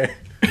bitter. Okay.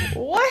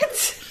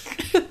 What?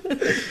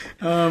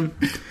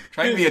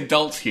 Trying to be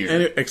adults here.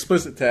 And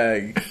explicit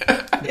tag.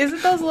 Is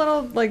it those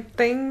little like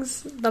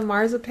things, the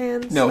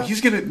marzipan? No,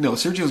 stuff?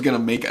 Sergio's gonna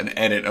make an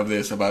edit of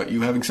this about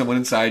you having someone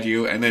inside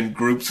you and then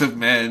groups of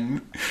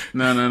men.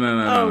 No.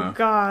 Oh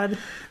God.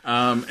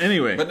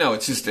 Anyway. But no,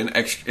 it's just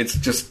it's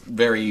just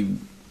very,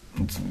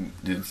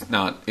 it's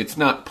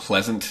not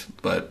pleasant,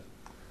 but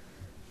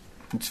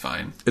it's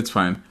fine. It's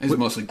fine. It's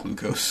mostly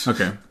glucose.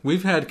 Okay.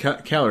 We've had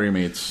Calorie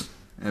Mates,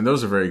 and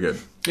those are very good.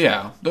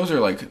 Yeah, but those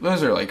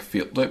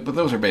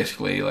are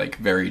basically like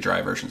very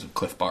dry versions of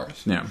Cliff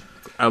Bars. Yeah.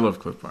 I love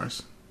Cliff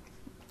Bars.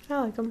 I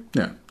like them.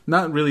 Yeah.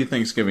 Not really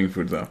Thanksgiving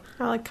food, though.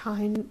 I like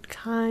kind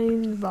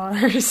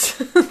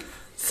bars.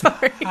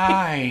 Sorry.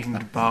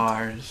 Kind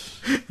bars.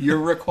 You're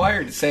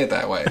required to say it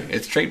that way.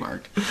 It's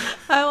trademarked.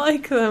 I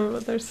like them,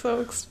 but they're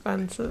so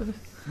expensive.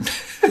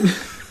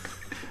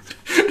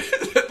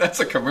 That's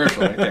a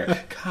commercial right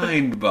there.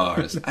 Kind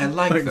bars. I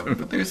like them,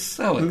 but they're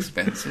so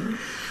expensive.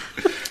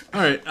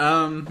 All right.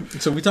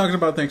 So we talking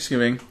about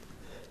Thanksgiving.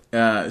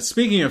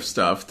 Speaking of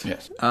stuffed,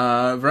 Yes.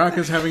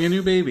 Veronica's having a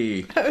new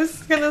baby. I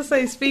was gonna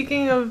say,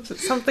 speaking of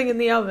something in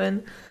the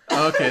oven,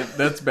 Okay,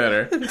 that's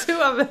better. 2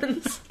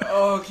 ovens.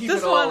 Oh, keep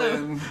Just it all one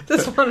in.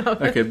 Just one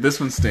oven. Okay,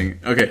 this one's sting.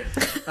 Okay,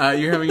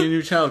 you're having a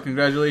new child.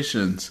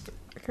 Congratulations.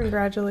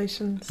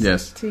 Congratulations.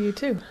 Yes. To you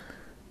too.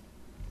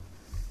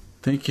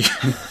 Thank you.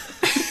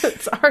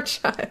 It's our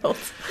child.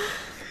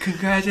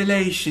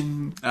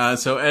 Congratulations.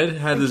 So Ed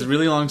had this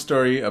really long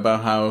story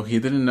about how he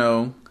didn't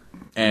know,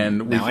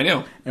 and Now I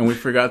know. and we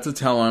forgot to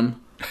tell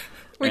him.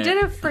 We And-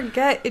 didn't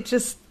forget. It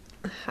just,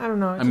 I don't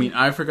know. I mean,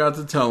 I forgot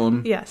to tell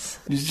him. yes.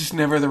 It's just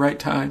never the right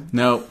time.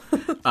 No.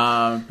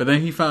 But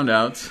then he found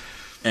out,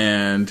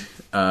 and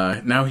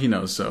now he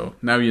knows. So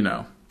now you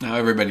know. Now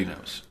everybody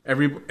knows.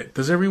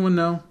 Does everyone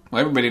know?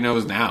 Well, everybody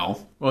knows now.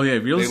 Well, yeah.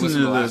 If you They listen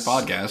listened to to the this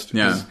last podcast.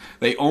 Yeah. 'cause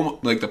they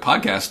the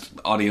podcast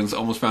audience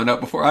almost found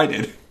out before I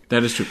did.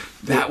 That is true.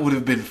 That would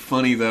have been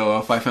funny, though,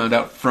 if I found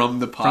out from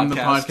the podcast. From the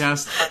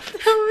podcast,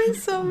 That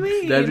was so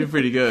mean. that'd be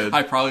pretty good.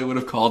 I probably would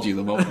have called you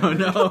the moment. Oh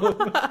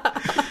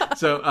no!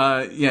 So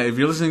if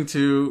you're listening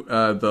to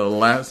the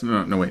last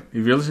wait,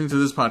 if you're listening to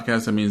this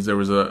podcast, that means there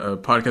was a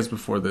podcast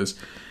before this,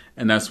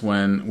 and that's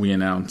when we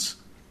announce.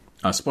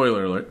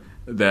 Spoiler alert!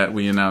 That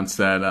we announced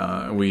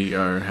that we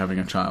are having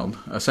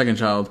a second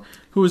child,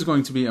 who is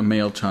going to be a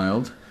male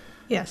child.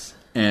 Yes.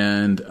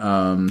 And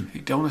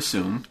Don't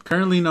assume.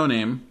 currently no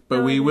name, but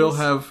No we will names.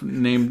 have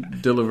name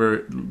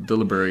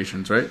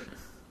deliberations, right?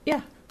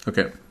 Yeah.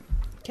 Okay.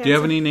 Can't Do you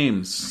have sound- any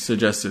names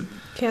suggested?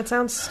 Can't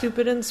sound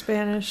stupid in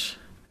Spanish.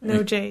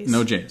 No J's.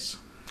 No J's.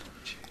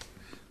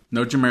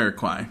 No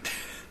Jamiroquai.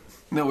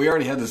 No, we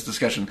already had this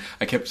discussion.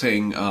 I kept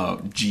saying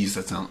G's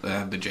that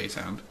have the J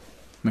sound,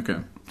 Okay.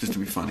 just to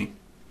be funny.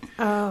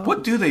 Oh.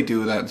 What do they do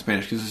with that in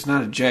Spanish? Because it's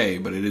not a J,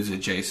 but it is a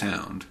J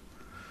sound.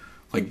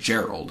 Like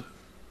Gerald.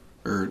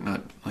 Or not,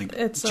 like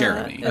It's,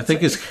 Jeremy. I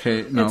think it's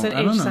K. No, it's an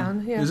I don't H know.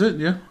 sound, yeah. Is it?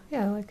 Yeah.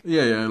 Yeah, like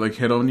Yeah, like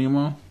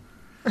Jeronimo,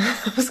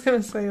 I was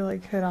gonna say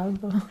like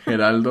Geraldo.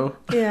 Geraldo.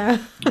 Yeah.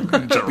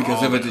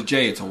 Because if it's a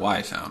J, it's a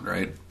Y sound,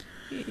 right?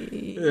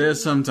 Yeah,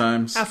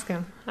 sometimes. Ask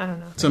him. I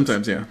don't know.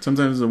 Sometimes, yeah.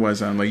 Sometimes it's a Y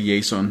sound, like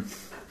Jason.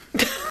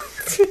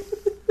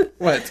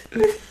 What?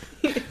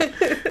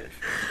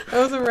 I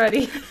wasn't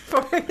ready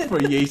for it. For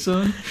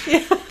Jason?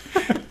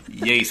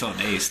 Jason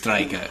A.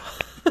 Striker.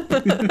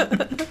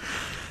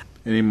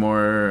 Any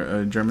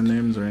more German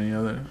names or any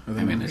other? I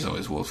mean, names? there's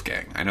always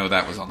Wolfgang. I know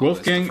that was on the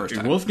list the Wolfgang. first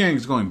time.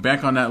 Wolfgang's going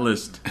back on that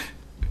list.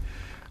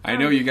 I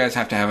know you guys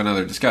have to have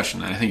another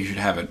discussion. I think you should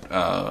have it,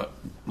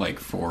 like,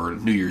 for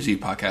New Year's Eve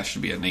podcast.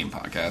 Should be a name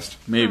podcast.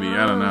 Maybe,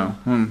 I don't know.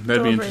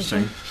 That'd be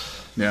interesting.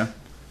 Yeah.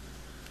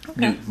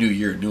 Okay. New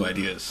year, new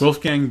ideas.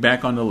 Wolfgang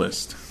back on the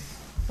list.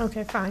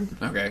 Okay, fine.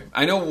 Okay.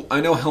 I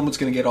know Helmut's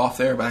going to get off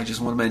there, but I just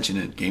want to mention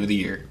it. Game of the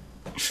year.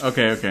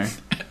 Okay.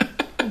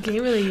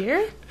 Game of the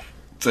year?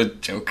 It's a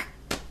joke.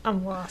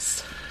 I'm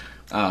lost.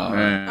 Uh,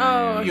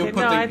 Oh, okay. You'll No,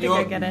 put I think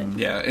I get it.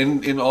 Yeah,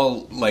 in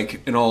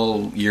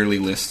all yearly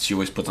lists, you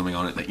always put something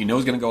on it that you know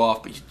is going to go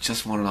off, but you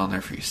just want it on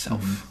there for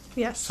yourself.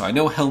 Yes. So I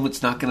know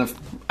Helmut's not going to.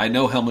 I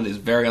know Helmut is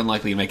very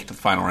unlikely to make it to the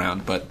final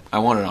round, but I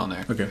want it on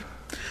there. Okay.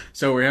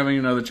 So we're having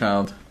another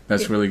child.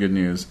 That's really good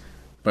news.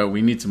 But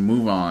we need to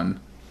move on.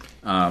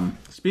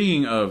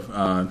 Speaking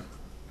of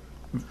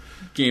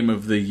Game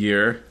of the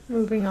Year,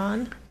 Moving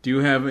on.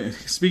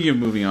 speaking of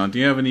moving on, do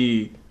you have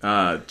any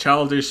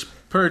childish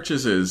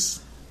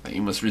purchases That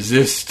you must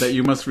resist. that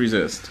you must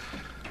resist?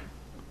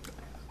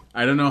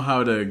 I don't know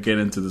how to get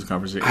into this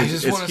conversation. I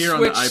just want to here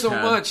on the switch so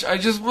iPad. much. I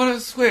just want to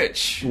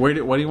switch. What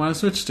do you want to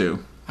switch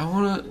to? I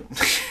want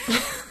to.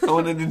 I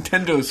want a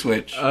Nintendo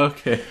Switch.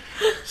 Okay.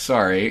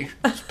 Sorry,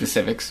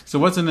 specifics. So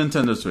what's a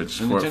Nintendo Switch?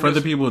 For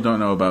the people who don't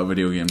know about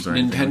video games or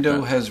anything Nintendo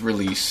like that. has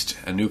released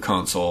a new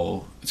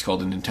console. It's called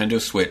the Nintendo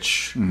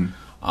Switch.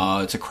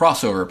 It's a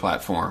crossover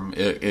platform.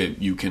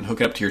 You can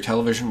hook it up to your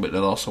television, but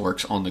it also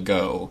works on the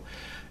go.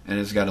 And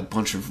it's got a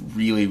bunch of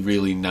really,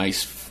 really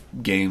nice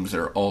games that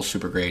are all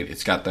super great.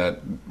 It's got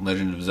that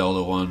Legend of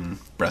Zelda one,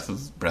 Breath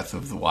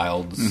of the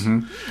Wilds.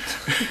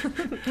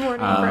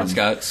 It's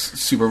got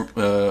Super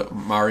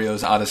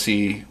Mario's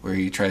Odyssey, where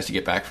he tries to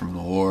get back from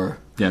the war.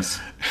 Yes.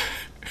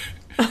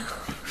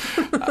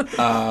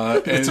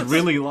 It's It's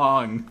really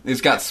long.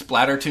 It's got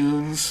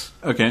Splattertoons,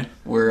 Okay.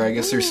 where I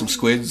guess there's some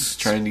squids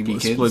trying to be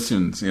kids.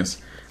 Splatoons, yes.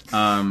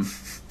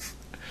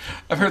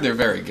 I've heard they're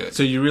very good.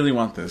 So you really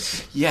want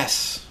this?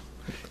 Yes,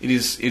 it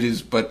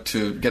is. But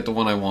to get the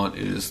one I want,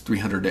 it is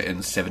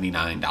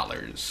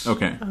 $379.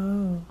 Okay.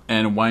 Oh.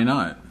 And why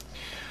not?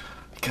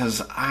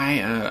 Because it's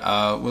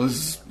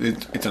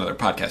another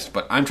podcast,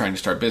 but I'm trying to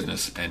start a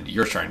business, and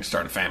you're trying to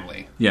start a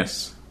family.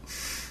 Yes.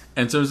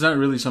 And so is that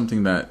really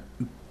something that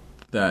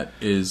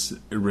is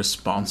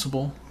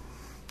irresponsible?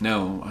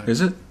 No,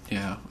 Is it?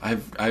 Yeah, I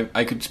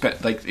could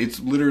spend it's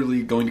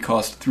literally going to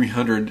cost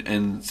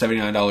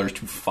 $379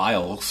 to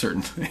file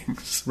certain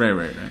things.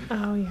 Right.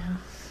 Oh, yeah.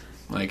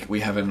 Like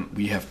we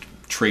have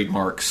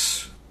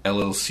trademarks,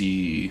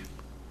 LLC,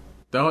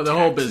 The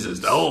whole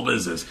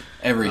business.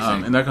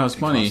 everything, and that costs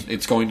money.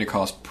 It's going to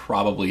cost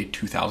probably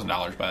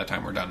 $2,000 by the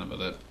time we're done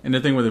with it. And the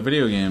thing with the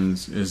video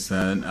games is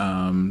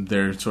that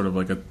they're sort of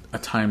like a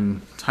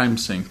time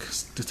sink,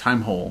 the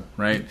time hole,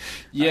 right?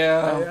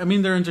 Yeah, I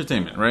mean, they're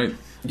entertainment, right?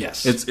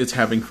 yes. It's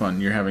having fun.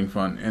 You're having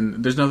fun,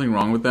 and there's nothing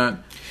wrong with that.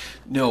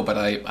 No, but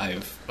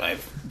I've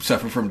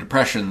suffered from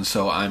depression,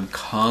 so I'm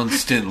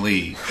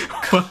constantly.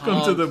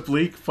 Welcome to the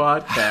Bleak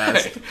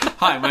Podcast.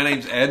 Hi, my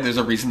name's Ed. There's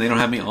a reason they don't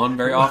have me on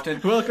very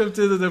often. Welcome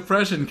to the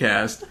Depression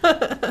Cast.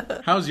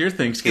 How's your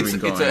Thanksgiving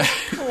going? Why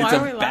It's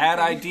are we a bad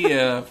laughing?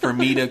 idea for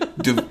me to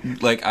do.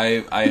 Like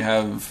I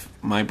have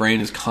my brain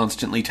is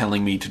constantly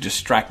telling me to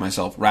distract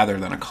myself rather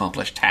than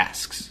accomplish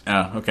tasks.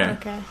 Oh, okay.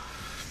 Okay.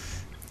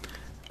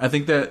 I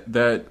think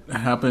that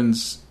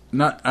happens.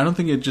 I don't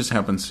think it just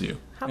happens to you.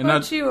 How And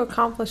about not- you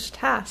accomplish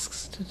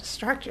tasks to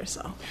distract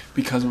yourself?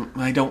 Because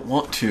I don't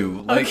want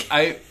to. Like Okay.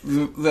 I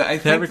think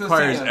That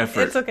requires a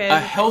effort. It's okay. A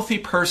healthy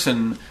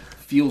person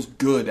feels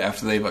good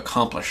after they've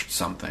accomplished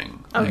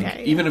something. Okay, Like,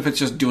 yeah. even if it's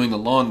just doing the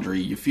laundry,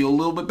 you feel a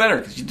little bit better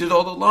because you did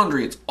all the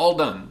laundry. It's all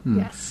done.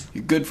 Yes.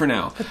 You're good for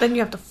now. But then you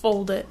have to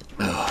fold it.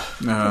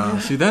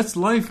 See, that's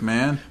life,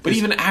 man. But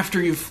even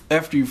after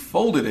you've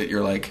folded it,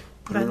 you're like,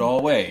 put it all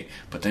away.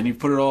 But then you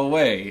put it all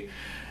away,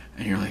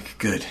 and you're like,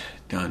 good,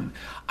 done.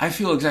 I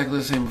feel exactly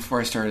the same before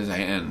I start as I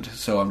end.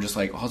 So I'm just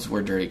like, I'll just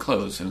wear dirty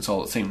clothes, and it's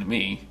all the same to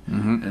me.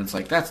 And it's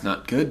like, that's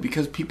not good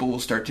because people will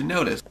start to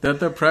notice. The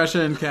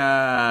Depression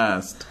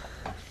Cast.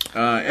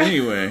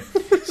 Anyway,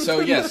 So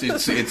yes,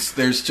 it's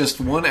there's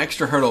just one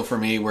extra hurdle for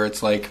me where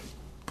it's like,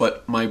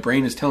 but my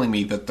brain is telling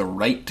me that the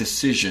right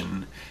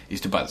decision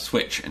is to buy the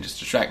Switch and just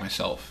distract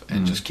myself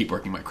and just keep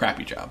working my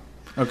crappy job.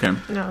 okay,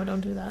 No,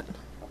 don't do that.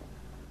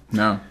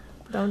 no.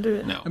 Don't do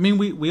it. No. I mean,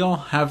 we all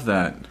have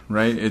that,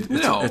 right?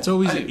 No, it's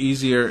always I-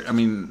 easier. I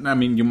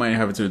mean, you might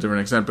have it to a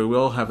different extent, but we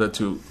all have that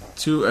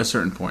to a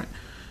certain point,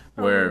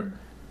 where,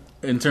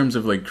 in terms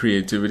of like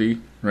creativity,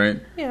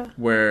 right? Yeah.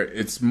 Where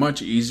it's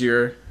much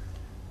easier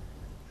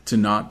to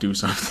not do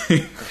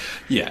something,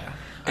 Yeah.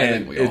 I and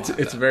think we all have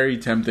it's that. very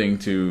tempting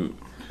to.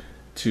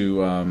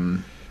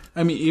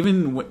 I mean,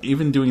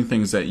 even doing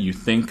things that you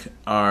think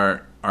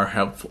are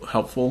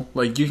helpful.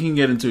 Like you can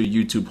get into a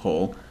YouTube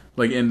hole.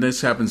 Like, and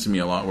this happens to me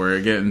a lot, where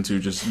I get into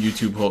just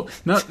YouTube hole,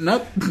 not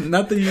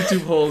the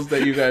YouTube holes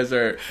that you guys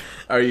are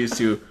used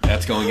to.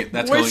 That's going.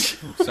 Which-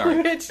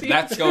 Sorry. which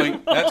That's going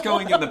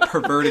in the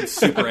perverted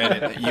super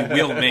edit that you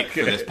will make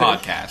for this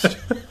podcast.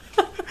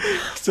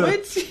 So,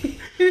 Which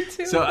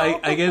YouTube? so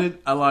I get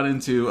it a lot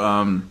into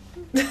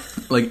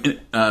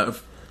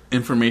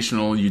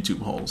informational YouTube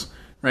holes,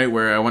 right?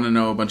 Where I want to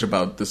know a bunch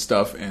about this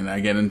stuff, and I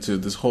get into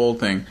this whole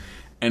thing,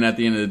 and at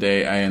the end of the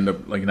day, I end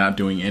up like not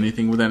doing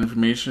anything with that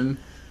information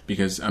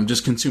because I'm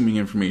just consuming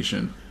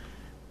information,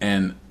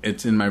 and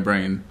it's in my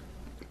brain.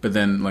 But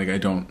then, like, I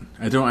don't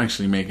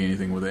actually make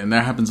anything with it, and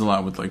that happens a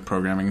lot with like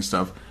programming and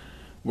stuff,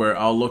 where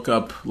I'll look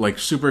up like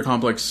super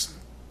complex,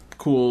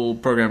 cool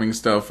programming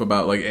stuff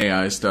about like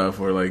AI stuff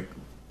or like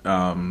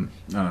I don't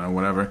know,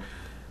 whatever,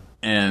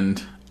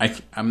 and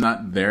I'm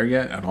not there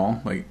yet at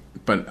all. Like,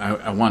 but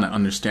I want to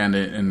understand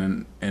it,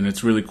 and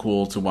it's really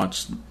cool to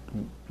watch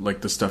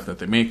like the stuff that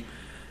they make.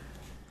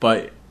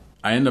 But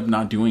I end up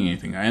not doing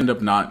anything. I end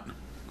up not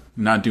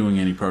doing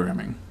any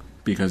programming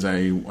because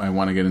I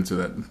want to get into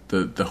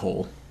the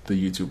hole, the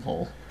YouTube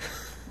hole.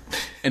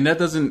 And that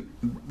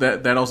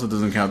also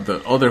doesn't count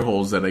the other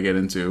holes that I get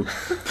into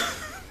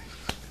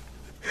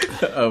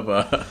of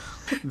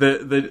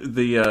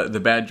the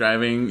bad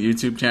driving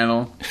YouTube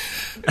channel.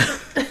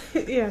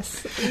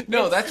 Yes.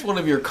 No, that's one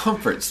of your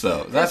comforts,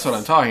 though. That's what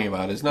I'm talking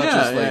about. It's not Yeah,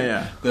 just like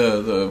yeah.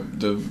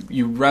 the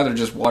you'd rather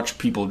just watch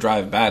people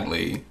drive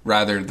badly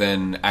rather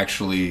than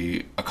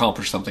actually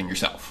accomplish something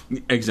yourself.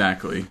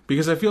 Exactly,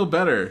 because I feel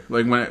better.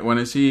 Like when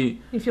I see,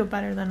 You feel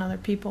better than other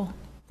people.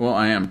 well,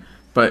 I am,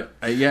 but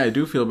I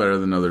do feel better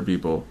than other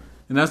people,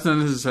 and that's not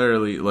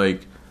necessarily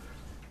like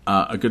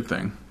a good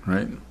thing,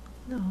 right?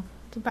 No,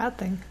 it's a bad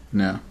thing.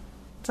 No,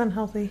 It's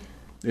unhealthy.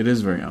 it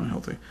is very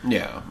unhealthy.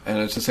 Yeah, and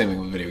it's the same thing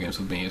with video games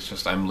with me. It's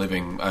just I'm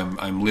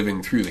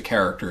living through the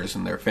characters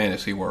in their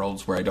fantasy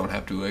worlds where I don't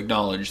have to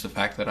acknowledge the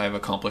fact that I've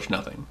accomplished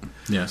nothing.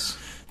 Yes.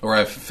 Or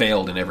I've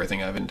failed in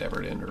everything I've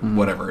endeavored in, or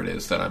whatever it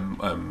is that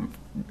I'm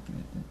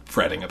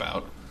fretting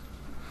about.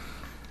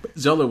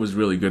 Zelda was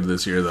really good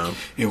this year, though.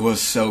 It was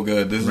so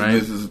good. This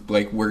is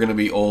like we're gonna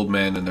be old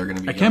men, and they're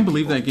gonna be. I can't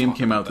believe that game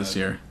came out this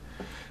year.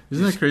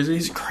 Isn't that crazy?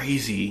 It's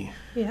crazy.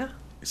 Yeah.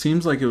 It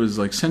seems like it was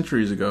like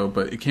centuries ago,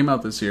 but it came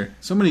out this year.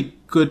 So many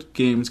good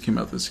games came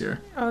out this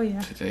year. Oh yeah.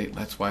 Today,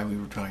 that's why we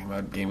were talking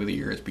about Game of the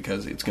Year. Is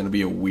because it's gonna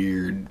be a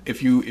weird.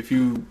 If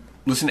you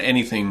listen to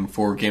anything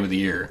for Game of the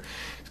Year,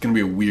 it's gonna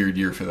be a weird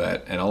year for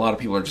that. And a lot of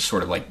people are just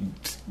sort of like.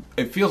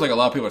 It feels like a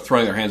lot of people are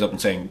throwing their hands up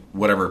and saying,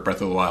 "Whatever,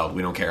 Breath of the Wild,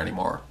 we don't care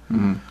anymore."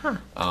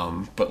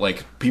 But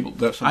like people, some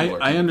people are taking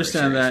it I very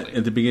understand that seriously.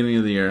 at the beginning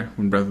of the year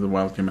when Breath of the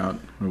Wild came out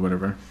or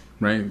whatever,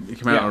 right? It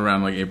came out Yeah.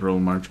 around like April,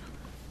 March.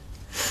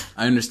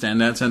 I understand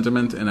that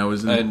sentiment, and I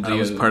was And I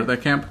was the- part of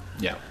that camp.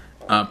 Yeah.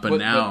 But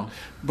now,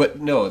 But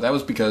no, that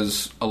was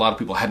because a lot of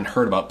people hadn't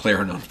heard about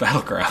PlayerUnknown's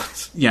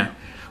Battlegrounds, yeah,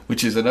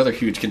 which is another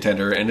huge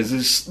contender, and is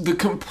this the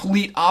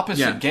complete opposite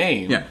yeah,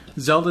 game. Yeah,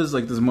 Zelda is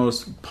like the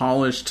most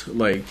polished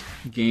like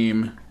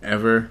game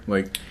ever.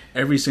 Like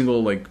every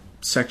single like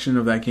section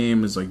of that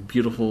game is like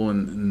beautiful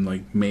and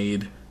like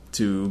made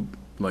to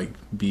like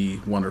be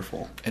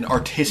wonderful. And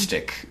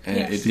artistic. And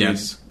Yes.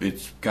 Yes.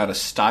 It's got a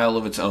style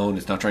of its own.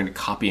 It's not trying to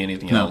copy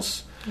anything No.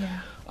 else. Yeah.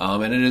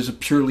 And it is a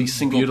purely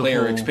single-player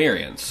Beautiful.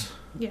 experience.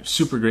 Yes.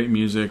 Super great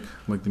music,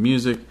 like the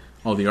music,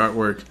 all the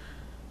artwork.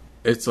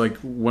 It's like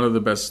one of the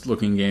best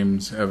looking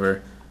games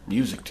ever.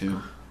 Music, too.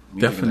 Music in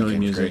that Definitely game's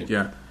music, great.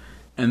 yeah.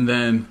 And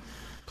then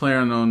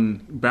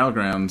PlayerUnknown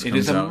Battlegrounds It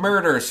comes is a out.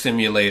 murder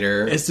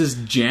simulator. It's this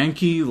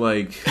janky,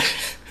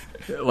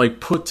 like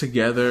put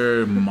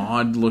together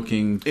mod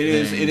looking. It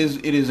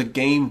is a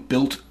game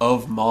built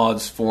of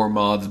mods for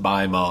mods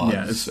by mods,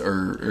 Yeah, it's-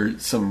 or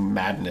some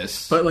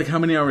madness. But like, how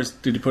many hours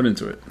did you put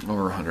into it?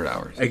 over 100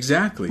 hours.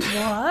 Exactly.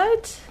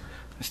 What?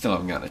 I still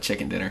haven't gotten a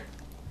chicken dinner.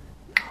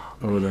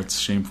 Oh, that's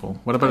shameful.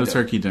 What about I a know.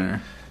 turkey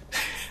dinner?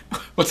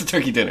 What's a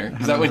turkey dinner?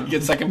 Is that when you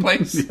get second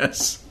place?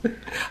 Yes.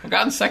 I've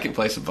gotten second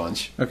place a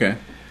bunch. Okay.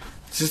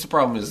 It's just the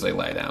problem is they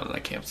lie down and I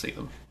can't see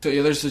them. So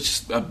yeah, there's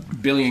just a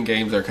billion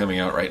games that are coming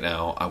out right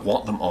now. I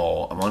want them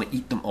all. I want to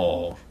eat them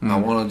all. I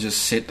want to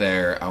just sit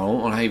there. I don't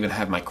want to even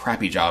have my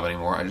crappy job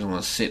anymore. I just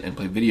want to sit and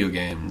play video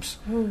games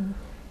Ooh.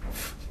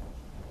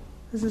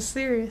 This is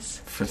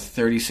serious. for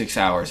 36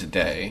 hours a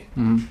day.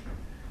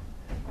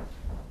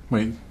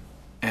 Wait.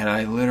 And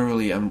I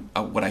literally am.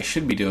 What I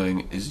should be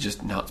doing is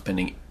just not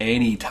spending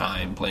any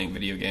time playing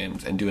video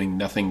games and doing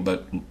nothing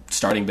but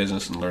starting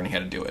business and learning how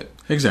to do it.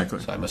 Exactly.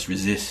 So I must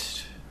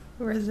resist.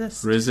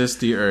 Resist. Resist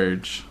the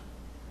urge.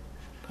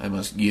 I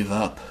must give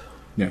up.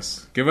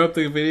 Yes. Give up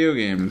the video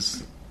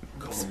games.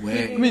 Go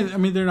away. I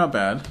mean, they're not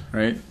bad,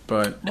 right?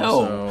 But No.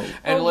 also,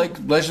 And like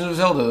Legend of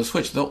Zelda, the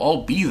Switch, they'll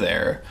all be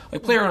there.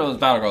 Like PlayerUnknown's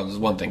Battlegrounds is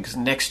one thing, because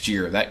next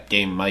year that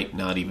game might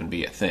not even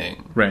be a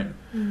thing. right.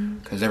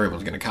 Because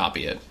everyone's going to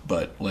copy it.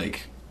 But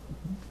like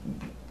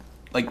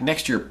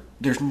next year,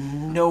 there's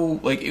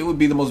no, like, it would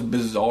be the most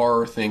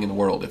bizarre thing in the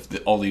world if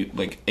all the,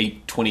 like,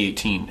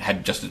 2018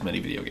 had just as many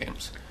video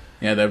games.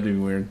 Yeah, that'd be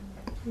weird.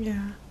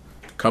 Yeah.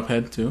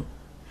 Cuphead too,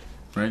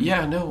 right?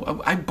 Yeah,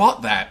 no, I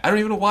bought that. I don't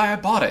even know why I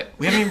bought it.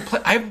 We haven't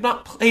even I have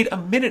not played a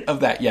minute of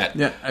that yet.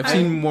 Yeah, I've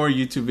seen more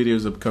YouTube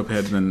videos of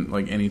Cuphead than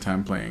like any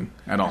time playing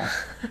at all.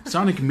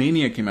 Sonic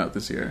Mania came out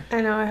this year.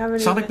 I know, I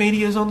haven't Sonic even...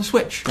 Mania is on the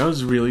Switch. That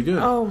was really good.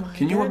 Oh my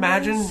Can you goodness.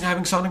 imagine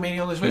having Sonic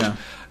Mania on the Switch? Yeah.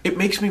 It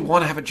makes me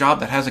want to have a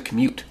job that has a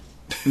commute.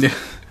 Yeah.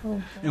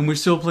 Oh, And we're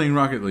still playing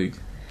Rocket League.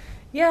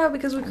 yeah,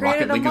 because we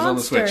created Rocket League a is on the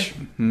monster.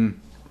 Switch.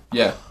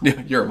 Yeah,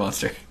 you're a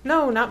monster.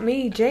 No, not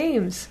me,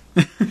 James.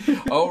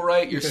 Oh,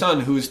 right, your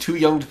son, who is too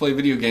young to play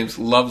video games,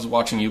 loves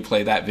watching you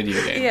play that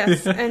video game.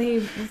 Yes, and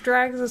he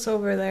drags us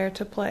over there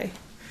to play.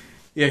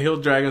 Yeah,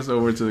 he'll drag us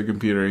over to the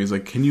computer. He's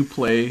like, "Can you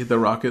play the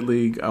Rocket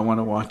League? I want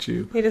to watch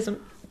you." He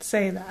doesn't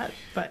say that,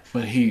 but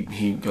But he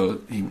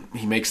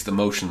makes the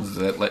motions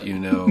that let you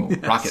know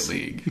Yes. Rocket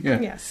League. Yeah.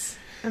 yes.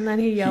 And then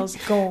he yells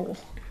 "goal"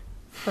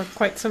 for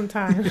quite some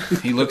time.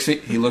 He looks at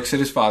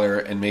his father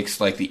and makes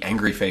like the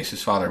angry face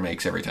his father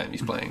makes every time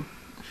he's playing.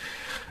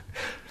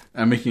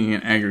 I'm making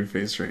an angry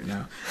face right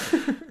now.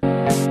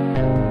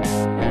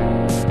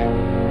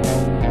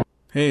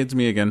 Hey, it's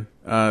me again.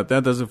 That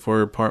does it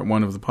for part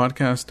 1 of the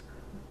podcast.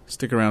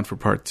 Stick around for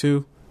part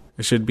 2.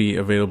 It should be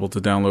available to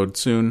download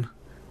soon.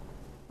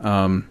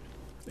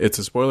 It's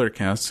a spoiler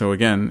cast, so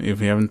again,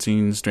 if you haven't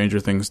seen Stranger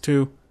Things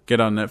 2, get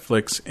on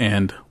Netflix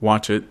and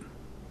watch it.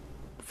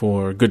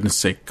 For goodness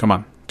sake, come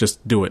on,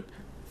 just do it.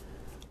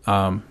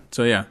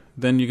 So yeah,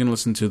 then you can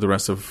listen to the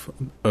rest of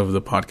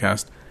the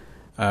podcast.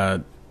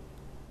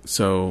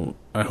 So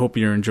I hope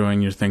you're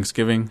enjoying your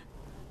Thanksgiving,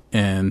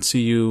 and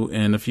see you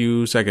in a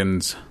few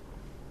seconds.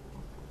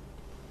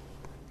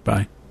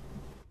 Bye.